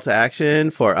a call to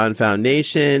action for Unfound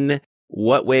Nation.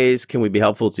 What ways can we be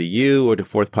helpful to you or to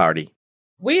FourthParty?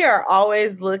 We are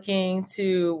always looking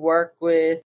to work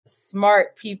with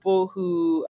smart people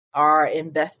who are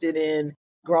invested in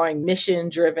growing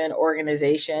mission-driven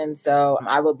organizations. So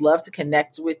I would love to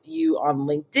connect with you on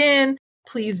LinkedIn.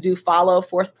 Please do follow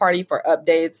FourthParty for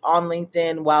updates on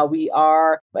LinkedIn. While we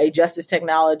are a justice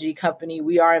technology company,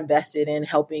 we are invested in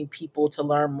helping people to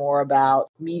learn more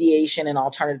about mediation and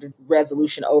alternative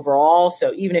resolution overall.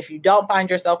 So even if you don't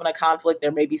find yourself in a conflict,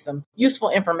 there may be some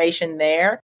useful information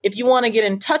there. If you want to get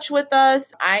in touch with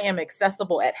us, I am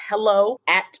accessible at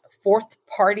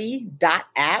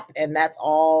hello@fourthparty.app, and that's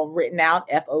all written out,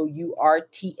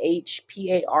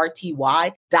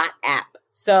 FourthParty.app.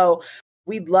 So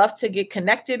we'd love to get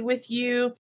connected with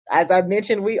you. As I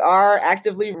mentioned, we are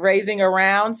actively raising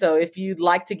around. So if you'd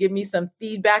like to give me some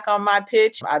feedback on my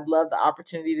pitch, I'd love the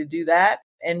opportunity to do that.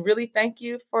 And really thank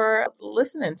you for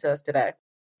listening to us today.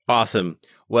 Awesome.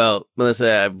 Well,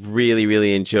 Melissa, I've really,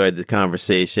 really enjoyed the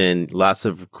conversation. Lots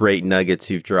of great nuggets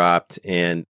you've dropped,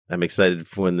 and I'm excited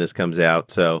for when this comes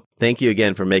out. So thank you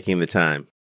again for making the time.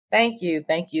 Thank you.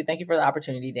 Thank you. Thank you for the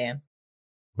opportunity, Dan.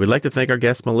 We'd like to thank our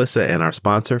guest, Melissa, and our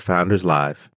sponsor, Founders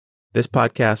Live. This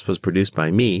podcast was produced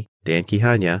by me, Dan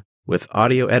Quijana, with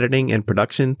audio editing and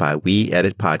production by We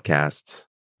Edit Podcasts.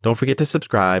 Don't forget to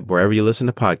subscribe wherever you listen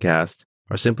to podcasts,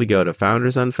 or simply go to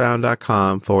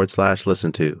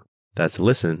foundersunfound.com/listen to. That's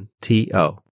listen,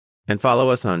 T-O. And follow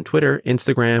us on Twitter,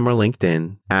 Instagram, or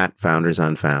LinkedIn at Founders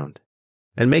Unfound.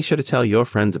 And make sure to tell your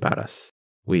friends about us.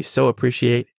 We so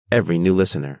appreciate every new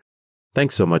listener.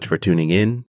 Thanks so much for tuning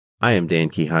in. I am Dan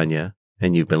Quijana,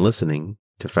 and you've been listening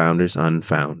to Founders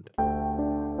Unfound.